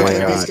Buffy. Oh Still my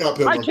can't be God.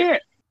 Scott I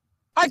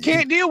Pilgrim.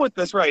 can't deal with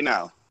this right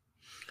now.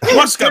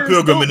 Watch Scott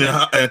Pilgrim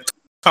and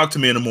talk to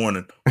me in the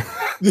morning.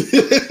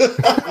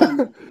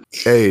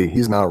 Hey,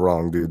 he's not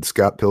wrong, dude.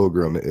 Scott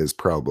Pilgrim is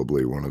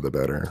probably one of the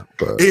better.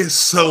 But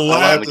It's I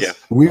like slap.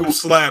 this. we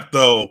Slap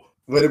though.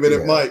 Wait a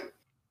minute, Yeah.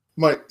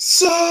 Mike.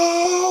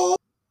 So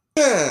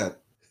bad.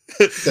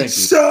 Thank you.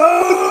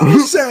 So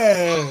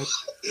sad.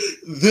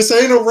 This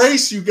ain't a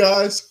race, you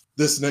guys.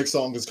 This next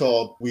song is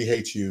called "We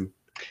Hate You."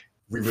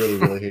 We really,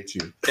 really hate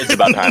you. It's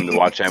about time to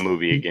watch that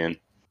movie again.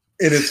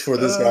 And it's for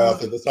this guy out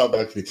there. That's how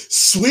back to me.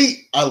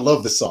 Sweet. I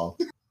love this song.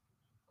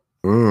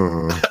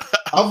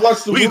 I've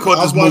watched the We can movie. quote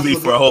this I've watched movie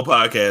the- for a whole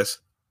podcast.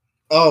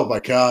 Oh my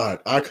god,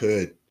 I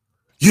could.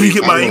 You didn't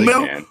get my I really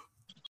email? can.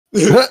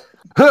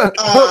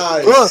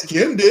 I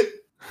skimmed it.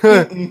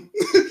 Mm-mm.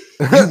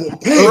 You will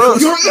pay for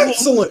your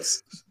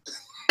excellence.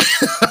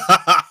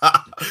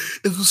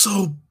 It was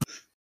so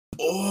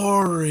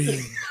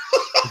boring.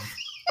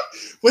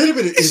 Wait a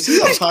minute, is he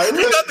a He pirate?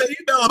 got the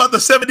email about the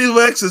 70s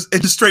Lexus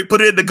and just straight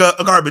put it in the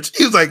garbage.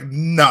 He was like,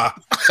 nah.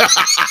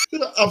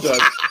 I'm done.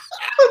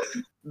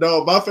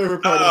 No, my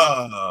favorite part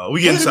is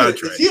We getting wait a minute,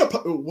 sidetracked. is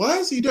he why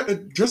is he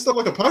dressed up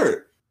like a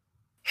pirate?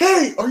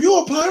 Hey, are you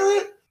a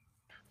pirate?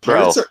 Bro.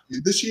 Pirates are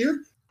this year?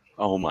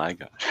 Oh my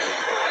god.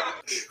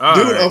 All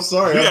Dude, right. I'm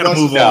sorry. We I've gotta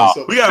watched move this on.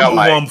 episode. We gotta No, move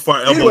Mike. on before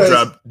our elbow Anyways.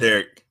 drop,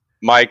 Derek.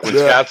 Mike, when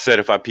Yeah. Scott said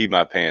if I peed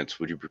my pants,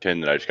 would you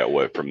pretend that I just got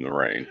wet from the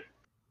rain?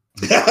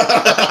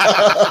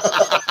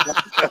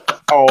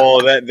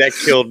 Oh, that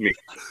killed me.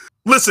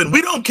 Listen,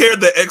 we don't care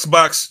that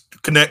Xbox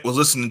Connect was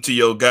listening to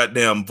your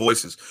goddamn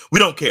voices. We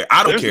don't care.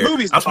 I don't There's care.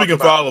 movies to I'm speaking talk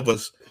for about. all of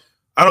us.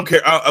 I don't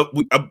care. I'm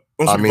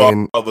speaking for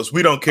mean, all of us.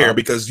 We don't care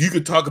because you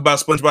could talk about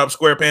SpongeBob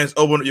SquarePants,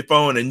 open up your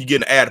phone, and you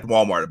get an ad at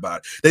Walmart about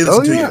it. They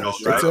listen Oh to yeah, you.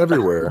 it's Right?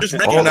 everywhere. Just All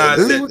recognize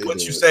of it. that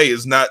what you say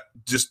is not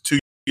just to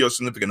your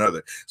significant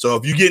other. So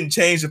if you're getting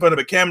changed in front of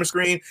a camera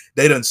screen,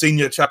 they done seen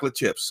your chocolate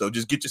chips. So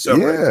just get yourself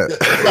right.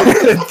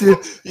 Yeah.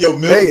 Yo,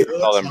 Hey,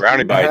 All them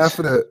brownie bites.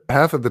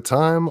 half of the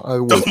time I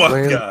was Oh my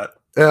playing god.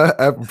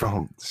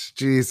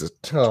 Jesus,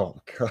 oh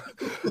god!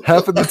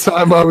 Half of the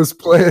time I was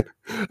playing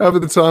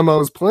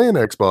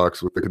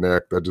Xbox with the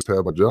Kinect. I just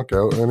had my junk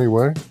out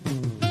anyway.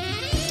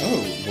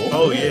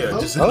 Oh yeah,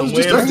 just in I the was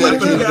just a wind.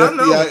 dedicated Yeah, I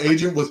know. FBI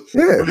agent.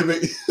 Yeah.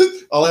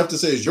 All I have to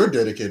say is you're a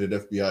dedicated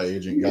FBI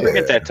agent. Yeah.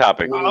 Forget that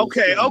topic.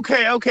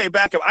 Okay.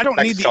 Back up. I don't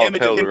Back need to the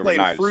image of Solid him Pillar playing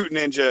Knives. Fruit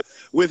Ninja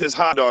with his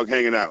hot dog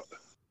hanging out.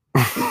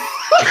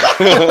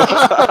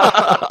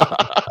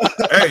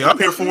 Hey, I'm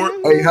here for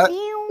it. Hey,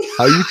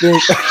 how you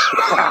think?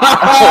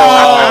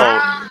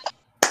 Oh.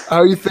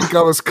 How you think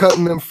I was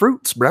cutting them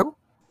fruits, bro?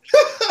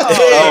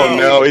 Oh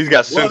no, he's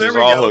got Well, sensors there we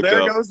all go. hooked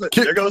There up. goes the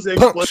Kick, there goes the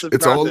Punch. explicit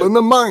It's all content. in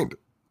the mind.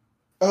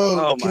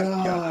 Oh, my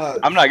god.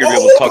 I'm not gonna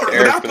be able to talk to but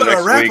Eric I for the put a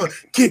next rapper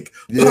week. kick.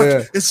 Yeah.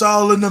 Punch. It's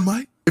all in the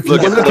mic. If you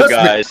Look, wanna look, touch me-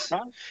 guys.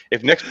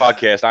 If next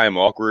podcast I am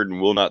awkward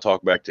and will not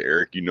talk back to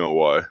Eric, you know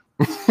why.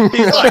 He's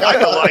like, I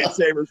got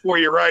lightsabers for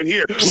you right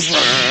here.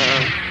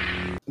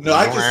 No,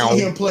 I can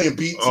see him playing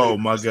beats. Oh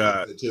my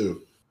god.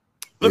 Too.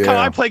 Look how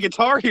Yeah. I play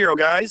Guitar Hero,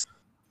 guys.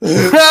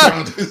 Look,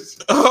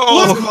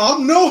 Oh,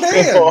 Mom, no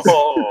hands.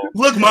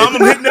 look, Mom,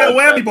 I'm hitting that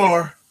whammy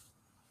bar.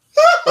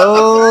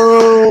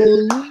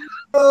 Oh,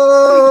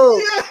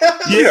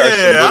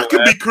 Yeah, I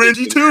could be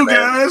cringy too,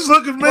 guys.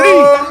 Look at me.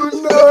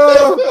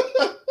 oh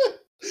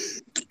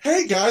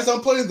Hey guys,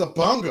 I'm playing the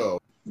bongo.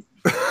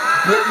 But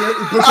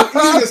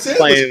you're eating a sandwich.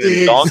 Playing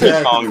the Donkey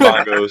Kong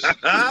Exactly. bongos.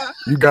 no!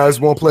 You guys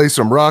want to play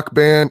some Rock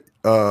Band?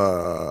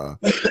 And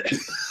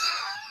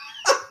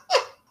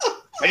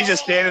he's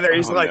just standing there.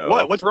 He's Oh, like, no.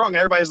 "What? What's wrong?"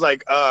 Everybody's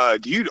like,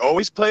 "Do you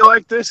always play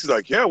like this?" He's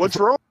like, "Yeah, what's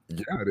wrong?"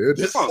 Yeah, dude.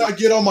 This is how I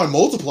get on my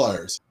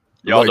multipliers.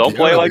 Y'all Like, don't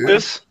play yeah, like dude.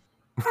 this?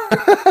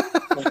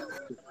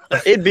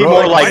 It'd be Bro,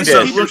 more like, like why this.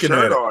 so- Keep your looking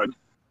shirt at it. on.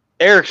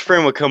 Eric's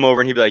friend would come over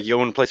and he'd be like, "You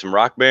want to play some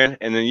Rock Band?"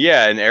 And then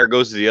and Eric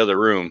goes to the other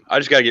room. I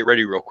just gotta get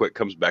ready real quick.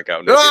 Comes back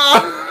out. Naked.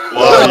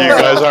 Well, you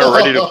guys aren't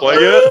ready to play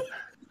yet.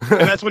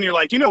 And that's when you're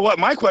like, you know what?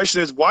 My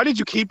question is, why did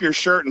you keep your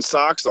shirt and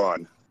socks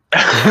on? Yo,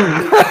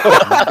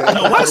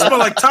 why it smell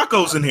like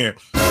tacos in here?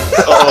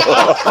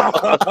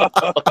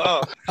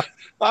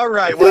 All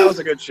right. Well, that was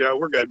a good show.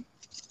 We're good.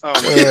 Oh,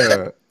 my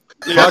Yeah.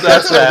 Yeah,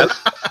 that's that.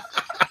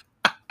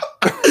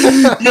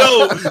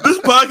 Yo, this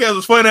podcast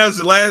was fun as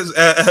it last.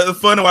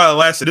 Fun while it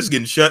lasted. It's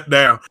getting shut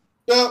down.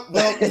 Well,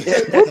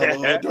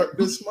 hello,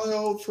 darkness, my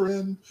old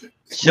friend.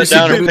 Shut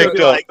down and submitted- picked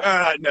up.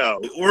 like, no.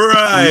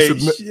 Right.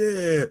 submit-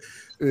 Yeah.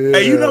 Yeah.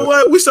 Hey, you know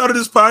what? We started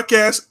this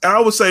podcast.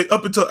 I would say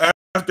up until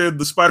after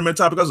the Spider-Man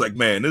topic, I was like,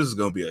 man, this is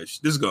gonna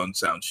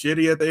sound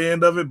shitty at the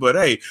end of it. But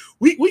hey,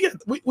 we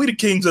the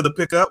kings of the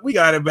pickup. We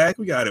got it back.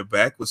 We got it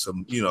back with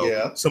some,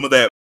 Yeah. some of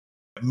that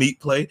meat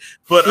play.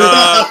 But here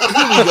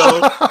we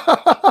go.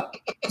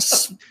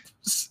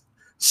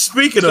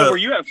 Speaking So of, were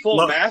you at full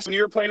Lo- mass when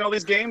you were playing all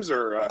these games,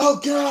 or? Oh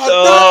God!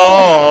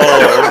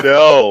 Oh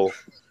no!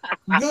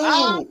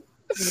 No!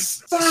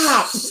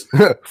 Stop!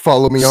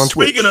 Follow me on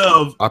Twitch. speaking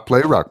of I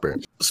play Rock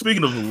Band.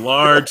 Speaking of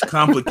large,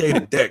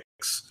 complicated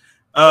decks,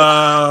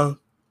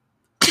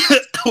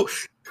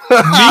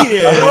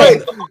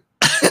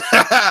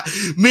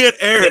 me and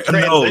Eric, The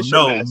no,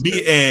 transition master.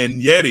 me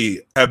and Yeti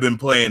have been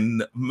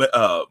playing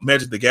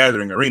Magic the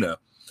Gathering Arena.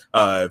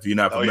 If you're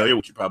not Oh, familiar, yeah.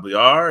 which you probably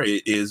are,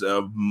 it is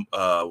a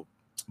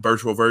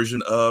virtual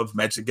version of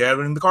Magic the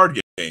Gathering, the card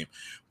game,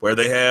 where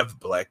they have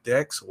black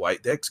decks,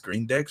 white decks,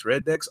 green decks,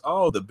 red decks,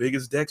 all the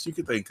biggest decks you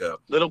could think of.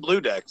 Little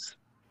blue decks.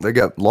 They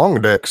got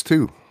long decks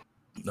too.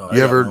 No,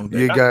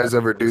 You guys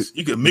ever do?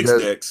 You can mix you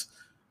guys- decks.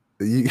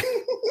 You,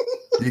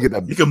 you get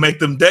a You can make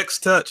them decks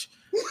touch.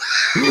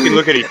 You can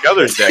look at each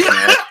other's deck,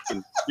 man.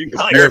 You can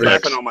I like compare tapping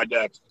decks. on my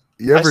deck.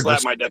 you I ever slap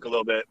just my deck a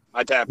little bit.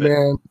 I tap it.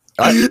 man?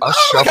 I like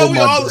shuffle how we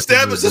my all deck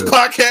established a this little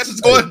bit. podcast is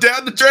going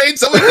down the drain,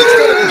 so we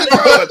just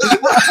gonna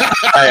keep going.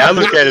 Hey, I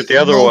look at it the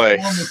other No way.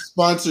 form of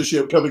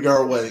sponsorship coming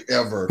our way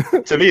ever.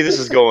 To me, this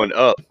is going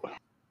up.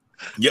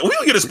 Yeah, we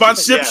don't get a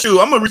sponsorship Yeah. shoe.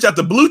 I'm gonna reach out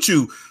to Blue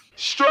Chew.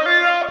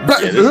 Yeah,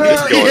 this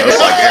is going up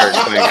like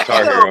Eric's playing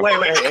Guitar No, Hero.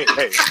 wait,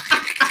 hey.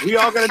 We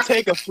all gotta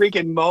take a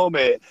freaking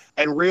moment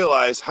and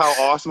realize how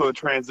awesome of a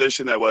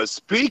transition that was.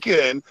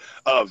 Speaking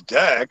of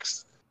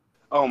decks,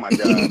 oh my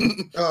god.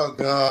 Oh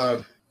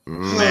God!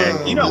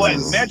 Man, you know what?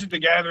 Jesus. Magic the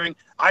Gathering,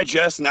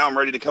 I'm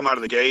ready to come out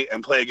of the gate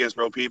and play against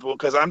real people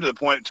because I'm to the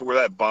point to where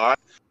that bot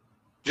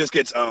just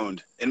gets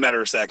owned in a matter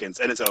of seconds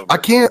and it's over. I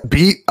can't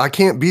beat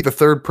the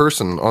third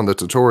person on the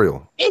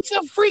tutorial. It's a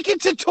freaking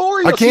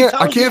tutorial. I can't- She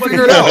tells I you can't what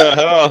figure to it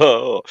do. out.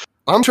 Oh,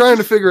 I'm trying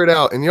to figure it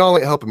out, and y'all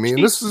ain't helping me. And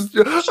She- this is she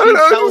I'm tells just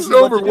you what to do.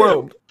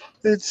 overwhelmed.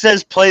 it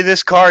says play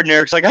this card, and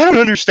Eric's like, I don't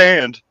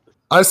understand.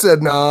 I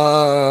said,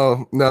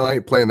 no, I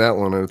ain't playing that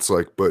one. And it's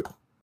like, but,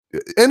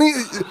 and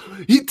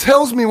he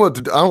tells me what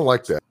to do. I don't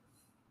like that.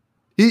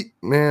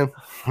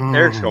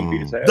 Eric's gonna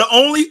beat his ass. The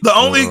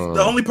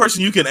only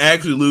person you can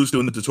actually lose to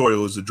in the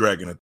tutorial is the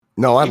dragon.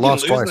 No, I You can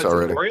lost lose in twice the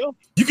already. tutorial?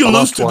 You can I lose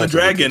lost to the twice in the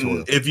dragon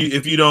tutorial.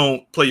 if you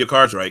don't play your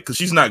cards right, because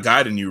she's not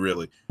guiding you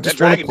really. I That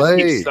just want to dragon just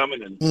play. keeps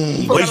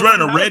summoning. Well, he's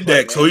running a How to red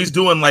play, deck, so man. he's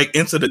doing like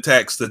instant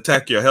attacks to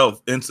attack your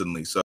health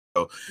instantly. So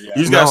Yeah.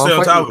 you just gotta No, stay I'm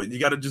on top fighting- of it. You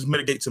gotta just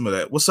mitigate some of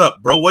that. What's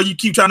up, bro? Why you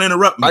keep trying to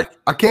interrupt me?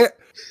 I can't.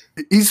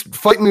 he's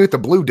fighting me with the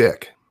blue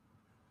deck,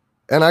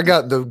 and I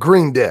got the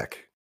green deck,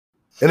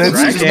 and it's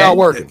Right. just not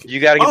working. You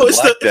got to get Oh, the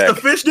black it's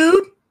the fish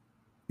dude?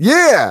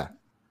 Yeah,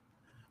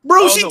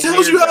 Bro, Oh, she the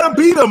tells you weird how to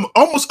guy. beat him,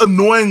 almost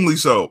annoyingly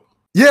so.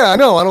 yeah, I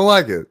know. I don't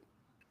like it.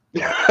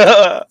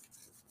 deck.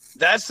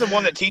 That's the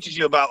one that teaches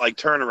you about like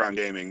turnaround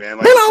gaming, man.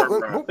 Like Man, I'll-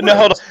 turnaround. No,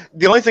 hold on.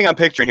 The only thing I'm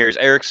picturing here is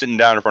Eric sitting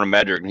down in front of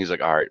Madrick, and he's like,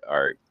 all right,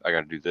 I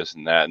got to do this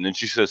and that. And then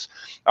she says,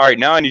 all right,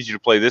 now I need you to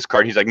play this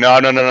card. He's like, no,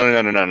 we're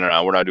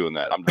not doing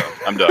that.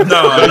 I'm done.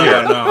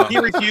 No. He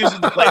refuses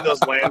to play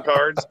those land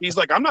cards. He's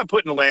like, I'm not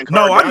putting a land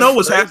card. No, I down. know It's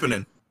what's crazy.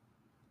 happening.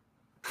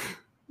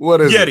 What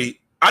is it? Yeti,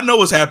 I know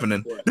what's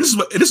happening. What? This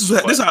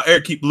is how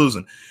Eric keep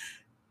losing.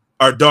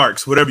 Or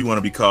Darks, whatever you want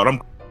to be called.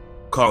 I'm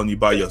calling you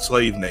by your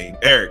slave name,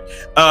 Eric.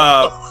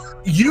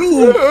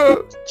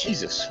 You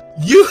Jesus.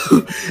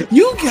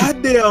 you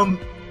goddamn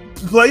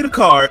play the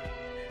card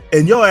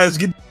and your ass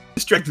get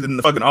distracted in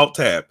the fucking alt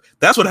tab.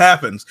 That's what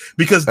happens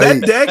because that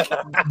Hey. deck,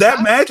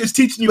 that match is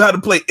teaching you how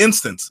to play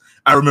instants.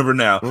 I remember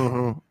now.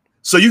 Mhm.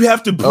 So you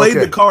have to play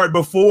the Okay. card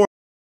before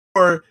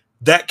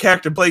that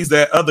character plays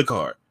that other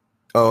card.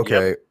 Oh,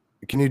 okay.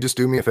 Can you just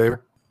do me a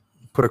favor?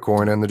 Put a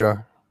coin in the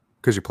jar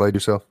because you played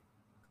yourself.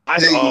 I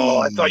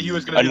thought you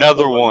was gonna do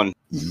Another that. one.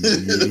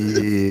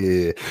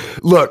 Yeah.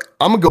 Look,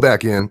 I'm gonna go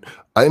back in.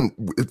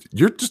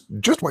 You're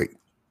just wait.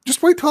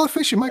 Just wait till I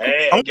fish you, Michael.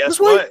 Hey, I guess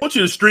wait. I what? want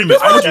you to stream it.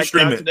 I want you to Check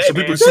stream out it today, so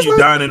people man. see you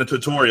That's dying in a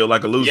tutorial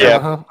like a loser. Yeah.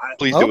 Uh-huh.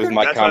 Please do it with Okay.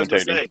 my That's what I was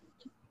gonna commentating. say.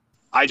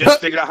 I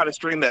just figured out how to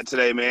stream that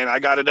today, man. I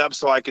got it up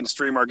so I can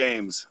stream our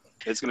games.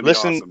 It's gonna be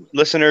awesome.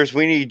 Listeners,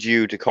 we need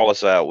you to call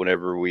us out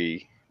whenever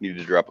we need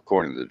to drop a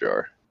coin in the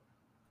jar.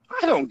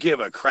 I don't give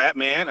a crap,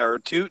 man, or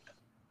toot.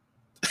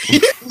 Why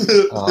do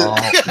you All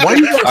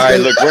right,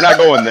 look, we're not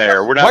going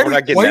there. We're Why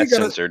not getting why that you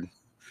gotta- censored.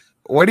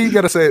 Why do you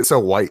gotta say it so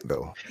white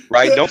though?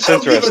 Right? Don't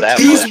censor us that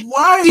He's much.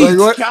 white.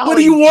 Like, What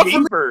do you want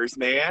from Jeepers,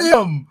 man?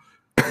 him?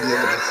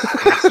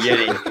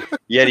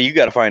 Yeti, you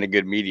got to find a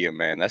good medium,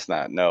 man. That's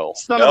not no.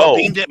 Son of No. a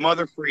bean dip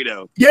mother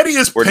Frito. Yeti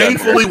is We're done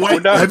painfully here. We're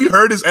white. done. Have you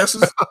heard his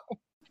essence?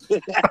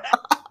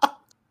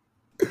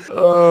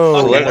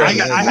 Oh, let Okay,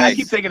 her- I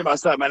keep thinking about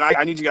something, and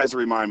I need you guys to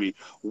remind me.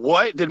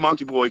 What did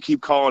Monkey Boy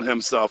keep calling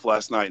himself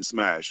last night in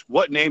Smash?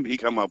 What name did he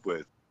come up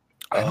with?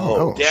 I don't Oh,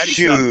 know. Daddy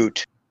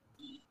shoot.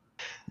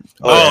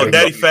 Oh, yeah.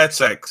 Daddy Fat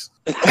Sex.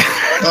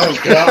 Oh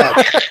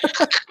God!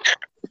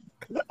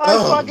 I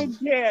Oh. fucking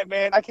can't,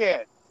 man. I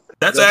can't.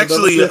 That's That's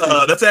actually another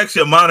 50. that's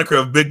actually a moniker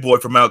of Big Boy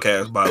from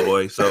Outkast, by the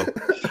way. So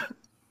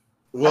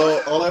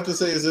Well, all I have to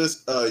say is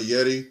this,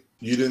 Yeti.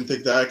 You didn't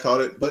think that I caught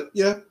it, but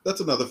yeah,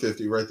 that's another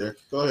 50 right there.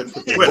 Go ahead. And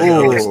put that Wait,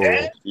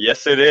 Oh,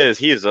 Yes, it is.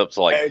 He is up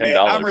to like Hey, $10. man,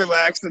 I'm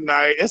relaxed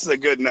tonight. This is a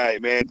good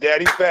night, man.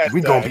 Daddy Fat.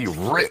 we gonna Sex. be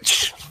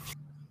rich.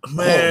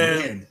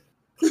 man,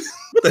 what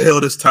the hell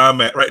is this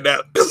time at right now?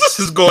 This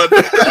is going.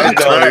 I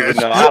don't even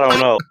know. I don't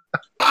know.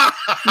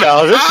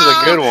 No, this is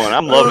a good one.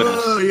 I'm loving it.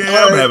 Oh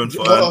yeah, I'm having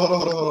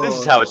fun. This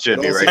is how it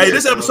should be right Hey, here.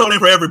 this episode ain't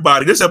for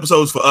everybody. This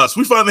episode's for us.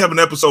 We finally have an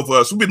episode for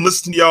us. We've been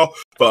listening to y'all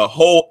for a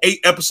whole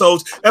 8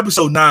 episodes.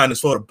 Episode 9 is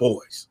for the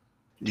boys.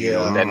 You know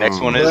Yeah. what that next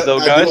one But is, though,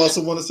 I guys? do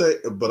also want to say,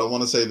 but I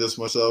want to say this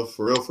much though,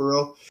 for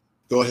real.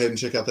 Go ahead and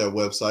check out that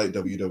website,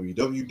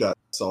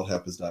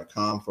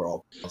 www.salthappens.com, for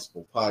all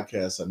possible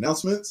podcast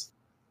announcements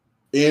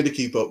and to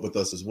keep up with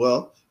us as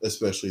well,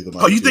 especially the.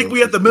 Oh, you think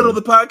we at the middle of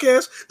the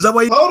podcast? Is that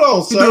why you Hold on,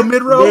 You sir. do a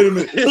mid-roll? Wait a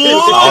minute.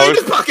 Oh,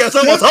 this podcast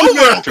almost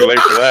over? Too late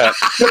for that.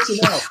 Shut your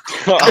mouth.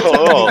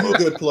 Oh, Give you a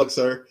good plug,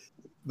 sir.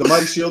 The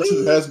Mighty Shield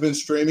 2 has been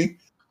streaming.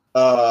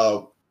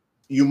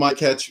 You might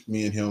catch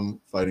me and him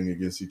fighting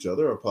against each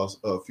other, or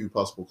a few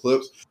possible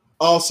clips.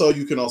 Also,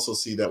 you can also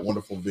see that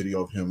wonderful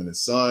video of him and his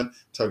son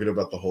talking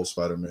about the whole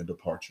Spider-Man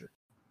departure.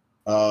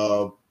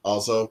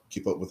 Also,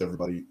 keep up with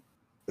everybody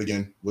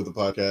again with the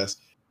podcast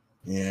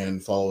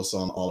and follow us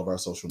on all of our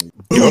social media.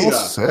 Well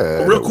Booyah.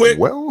 said. Real quick.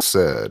 Well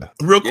said.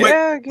 Real quick,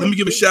 yeah, let me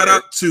give a shout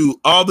out to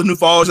all the new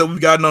followers that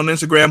we've gotten on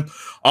Instagram,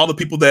 all the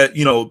people that,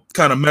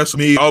 kind of mess with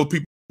me, all the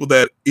people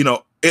that,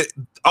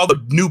 all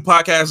the new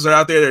podcasters are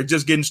out there that are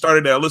just getting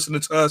started that are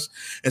listening to us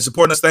and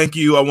supporting us. Thank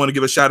you. I want to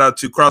give a shout out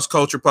to Cross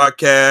Culture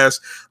Podcast,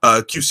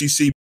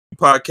 QCC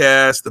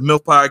Podcast, the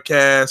MILF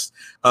Podcast,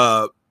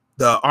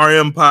 the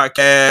RM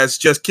Podcast,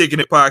 Just Kicking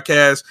It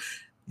Podcast.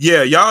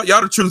 Yeah, y'all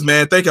the truth,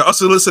 man. Thank you.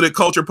 Unsolicited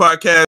Culture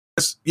Podcast.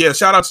 Yeah,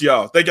 shout out to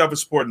y'all. Thank y'all for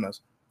supporting us.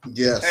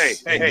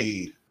 Yes. Hey.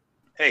 indeed.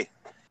 Hey,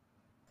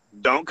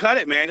 don't cut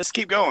it, man. Just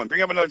keep going.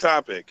 Bring up another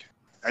topic,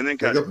 and then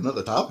cut Bring it. up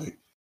another topic.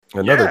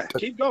 Another. Yeah,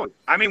 keep going.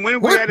 I mean,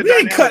 when What? we had a We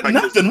ain't dynamic cutting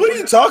like this- nothing. What are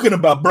you talking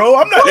about, bro?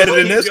 I'm not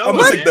editing this. I'm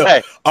What?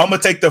 gonna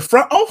take the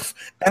front off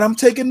and I'm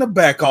taking the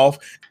back off.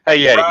 Hey,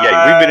 yeah,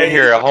 we've been in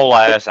here a whole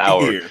ass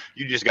hour. Here.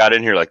 You just got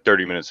in here like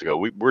 30 minutes ago.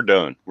 We're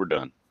done. We're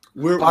done.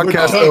 We're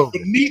Podcast done. over.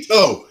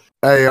 Finito.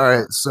 Hey, all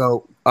right.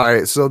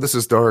 So this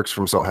is Darks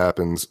from Salt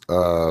Happens.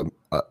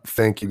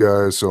 Thank you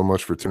guys so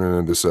much for tuning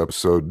in this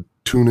episode.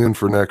 Tune in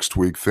for next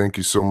week. Thank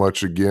you so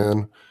much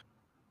again,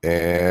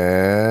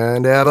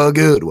 and have a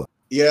good one.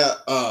 Yeah.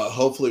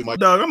 Hopefully, my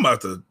Dog, I'm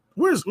about to.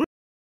 Where's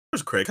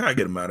Craig? How I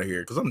get him out of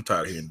here? Because I'm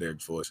tired of hearing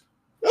Derek's voice.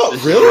 Oh,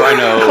 This is really?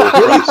 Rhino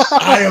from,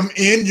 I am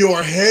in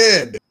your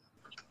head.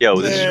 yo,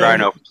 this is Man.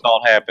 Rhino from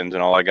Salt Happens,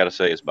 and all I gotta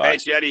say is Hey, bye.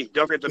 Jetty,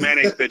 don't forget the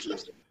mayonnaise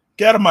bitches.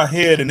 Get out of my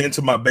head and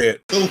into my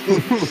bed.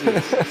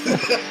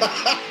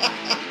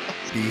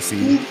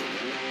 DC.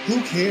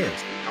 Who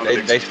cares?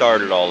 They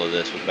started all of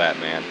this with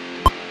Batman.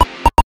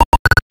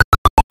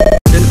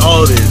 That's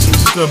all it is.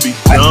 It's just gonna be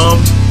dumb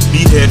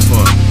meathead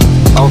fun.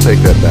 I'll take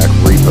that back.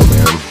 Repo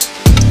Man.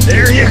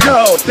 There you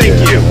go. Thank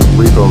Yeah, you.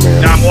 Repo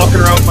Man. Now I'm walking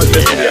around with my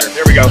fist in the air.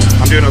 There we go.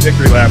 I'm doing a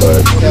victory lap.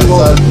 But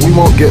we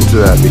won't get into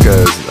that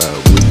because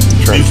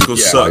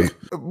Musicals suck.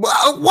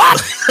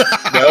 What?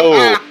 No,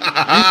 you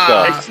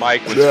suck.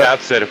 Mike, when Scott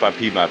said if I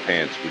peed my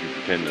pants, would you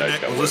pretend that I I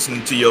got was work?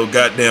 listening to your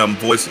goddamn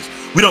voices.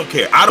 We don't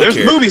care. I don't There's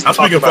care. movies to I'm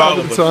talk speaking for about. all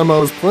The of us. time I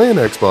was playing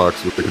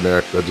Xbox with the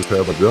Kinect, I just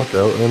had my junk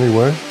out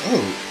anyway.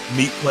 Oh,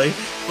 Meat play.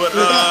 But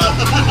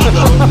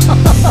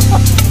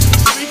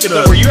speaking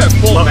So of, were you at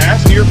full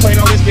mass when you were playing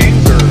all these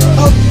games? Or,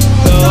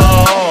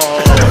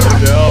 Oh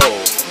no!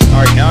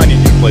 All right, now I need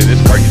you to play this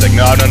card. He's like,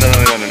 no, we're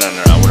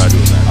not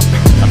doing that.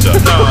 I'm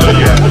done. No,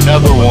 Yeah,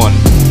 another one.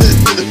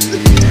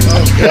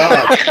 oh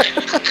God.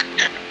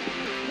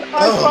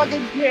 I Oh.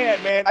 fucking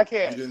can't, man. I You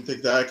can't. didn't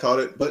think that I caught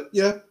it, but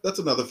yeah, that's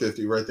another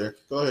 50 right there.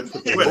 Go ahead.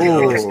 Put that Wait, in.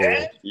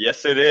 Oh,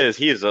 Yes, it is.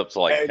 He is up to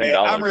like Hey, $10. man,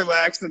 I'm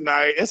relaxed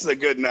tonight. This is a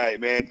good night,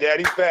 man.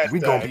 Daddy's fat. we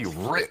gonna be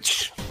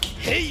rich.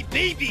 Hey,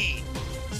 baby,